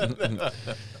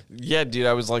 Yeah, dude.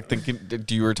 I was like thinking.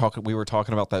 We were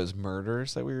talking about those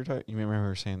murders that we were talking. You remember we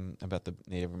were saying about the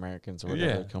Native Americans or whatever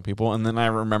Yeah. that kill people, and then I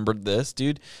remembered this,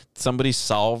 dude. Somebody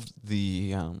solved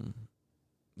the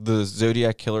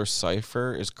Zodiac killer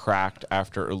cipher is cracked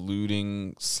after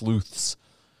eluding sleuths,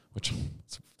 which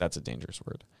that's a dangerous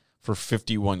word, for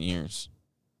 51 years.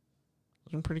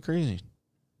 It's been pretty crazy.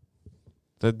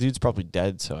 That dude's probably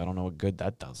dead, so I don't know what good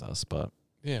that does us, but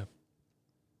Yeah.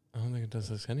 I don't think it does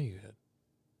us any good.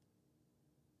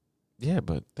 Yeah,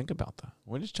 but think about that.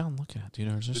 What is John looking at, dude?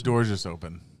 Or is The this door's just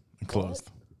open and closed.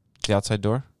 the outside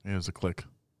door? Yeah, it was a click.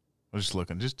 I was just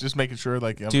looking, just making sure.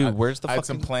 Like, Dude, where's the I had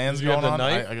some fucking- plans You have going the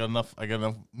on. knife? I got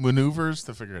enough maneuvers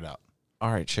to figure it out.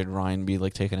 All right, should Ryan be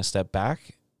like taking a step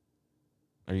back?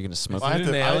 Are you gonna smoke? I Is have it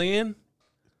an to- I- alien?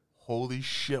 Holy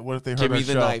shit! What if they heard Give our me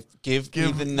the show? knife. Give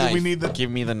me the knife. we need the- Give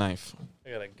me the knife. I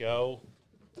gotta go.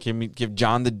 Give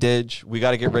John the didge. We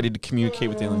got to get ready to communicate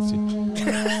with the aliens.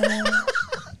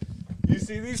 You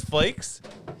see these flakes?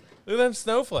 Look at them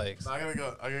snowflakes. I gotta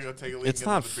go take a leak. It's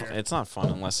not. It's not fun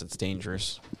unless it's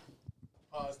dangerous.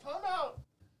 Pause. Time out.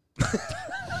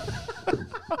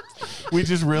 We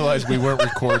just realized we weren't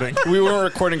recording. We were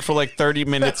recording for like 30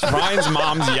 minutes. Ryan's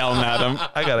mom's yelling at him.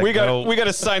 I gotta We go. got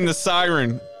to sign the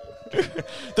siren.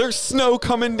 There's snow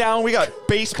coming down. We got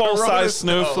baseball-sized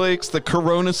snow. snowflakes. The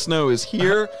Corona snow is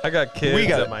here. I got kids We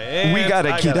got. at my aunt's. We got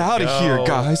to I get gotta out of here, go.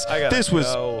 guys. I gotta This was.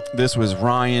 go. This was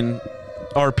Ryan,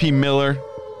 RP Miller.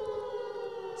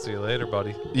 See you later,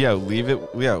 buddy. Yeah, leave it.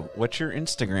 Yeah, what's your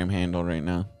Instagram handle right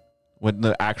now? What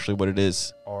it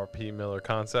is? RP Miller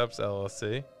Concepts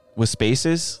LLC. With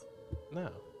spaces? No.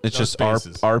 It's No just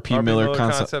spaces. RP Miller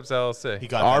Concepts. LLC. He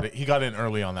got in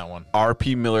early on that one.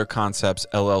 RP Miller Concepts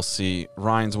LLC.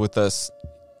 Ryan's with us.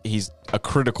 He's a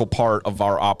critical part of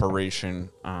our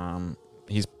operation.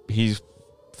 He's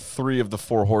 3 of the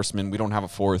 4 horsemen. We don't have a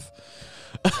 4th.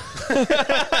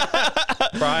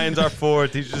 Brian's our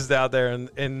 4th. He's just out there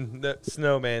in the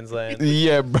snowman's land.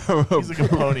 Yeah, bro. He's like a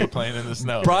pony playing in the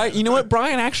snow. Brian, you know what?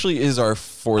 Brian actually is our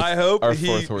 4th. I hope our he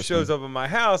 4th horseman. shows up at my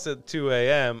house at 2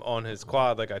 a.m. on his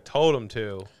quad like I told him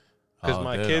to. Because Oh,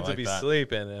 my dude, I kids like would be that.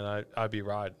 sleeping and I'd be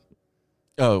riding.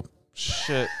 Oh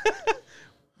shit.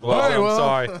 Well, All right, I'm well.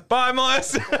 sorry. Bye,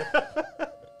 Melissa.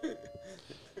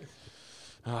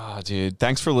 Oh, dude.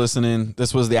 Thanks for listening.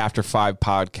 This was the After 5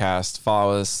 podcast.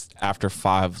 Follow us, After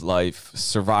 5 Life.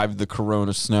 Survived the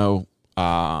Corona snow.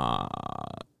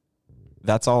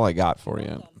 That's all I got for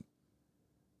you.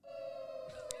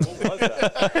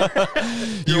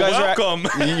 You're welcome.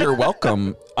 You're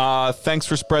welcome. Thanks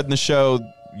for spreading the show.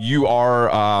 You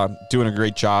are doing a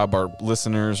great job. Our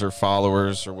listeners or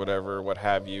followers or whatever, what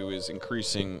have you, is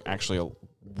increasing actually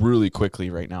really quickly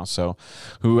right now. So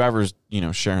whoever's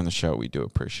sharing the show, we do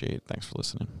appreciate it. Thanks for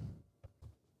listening.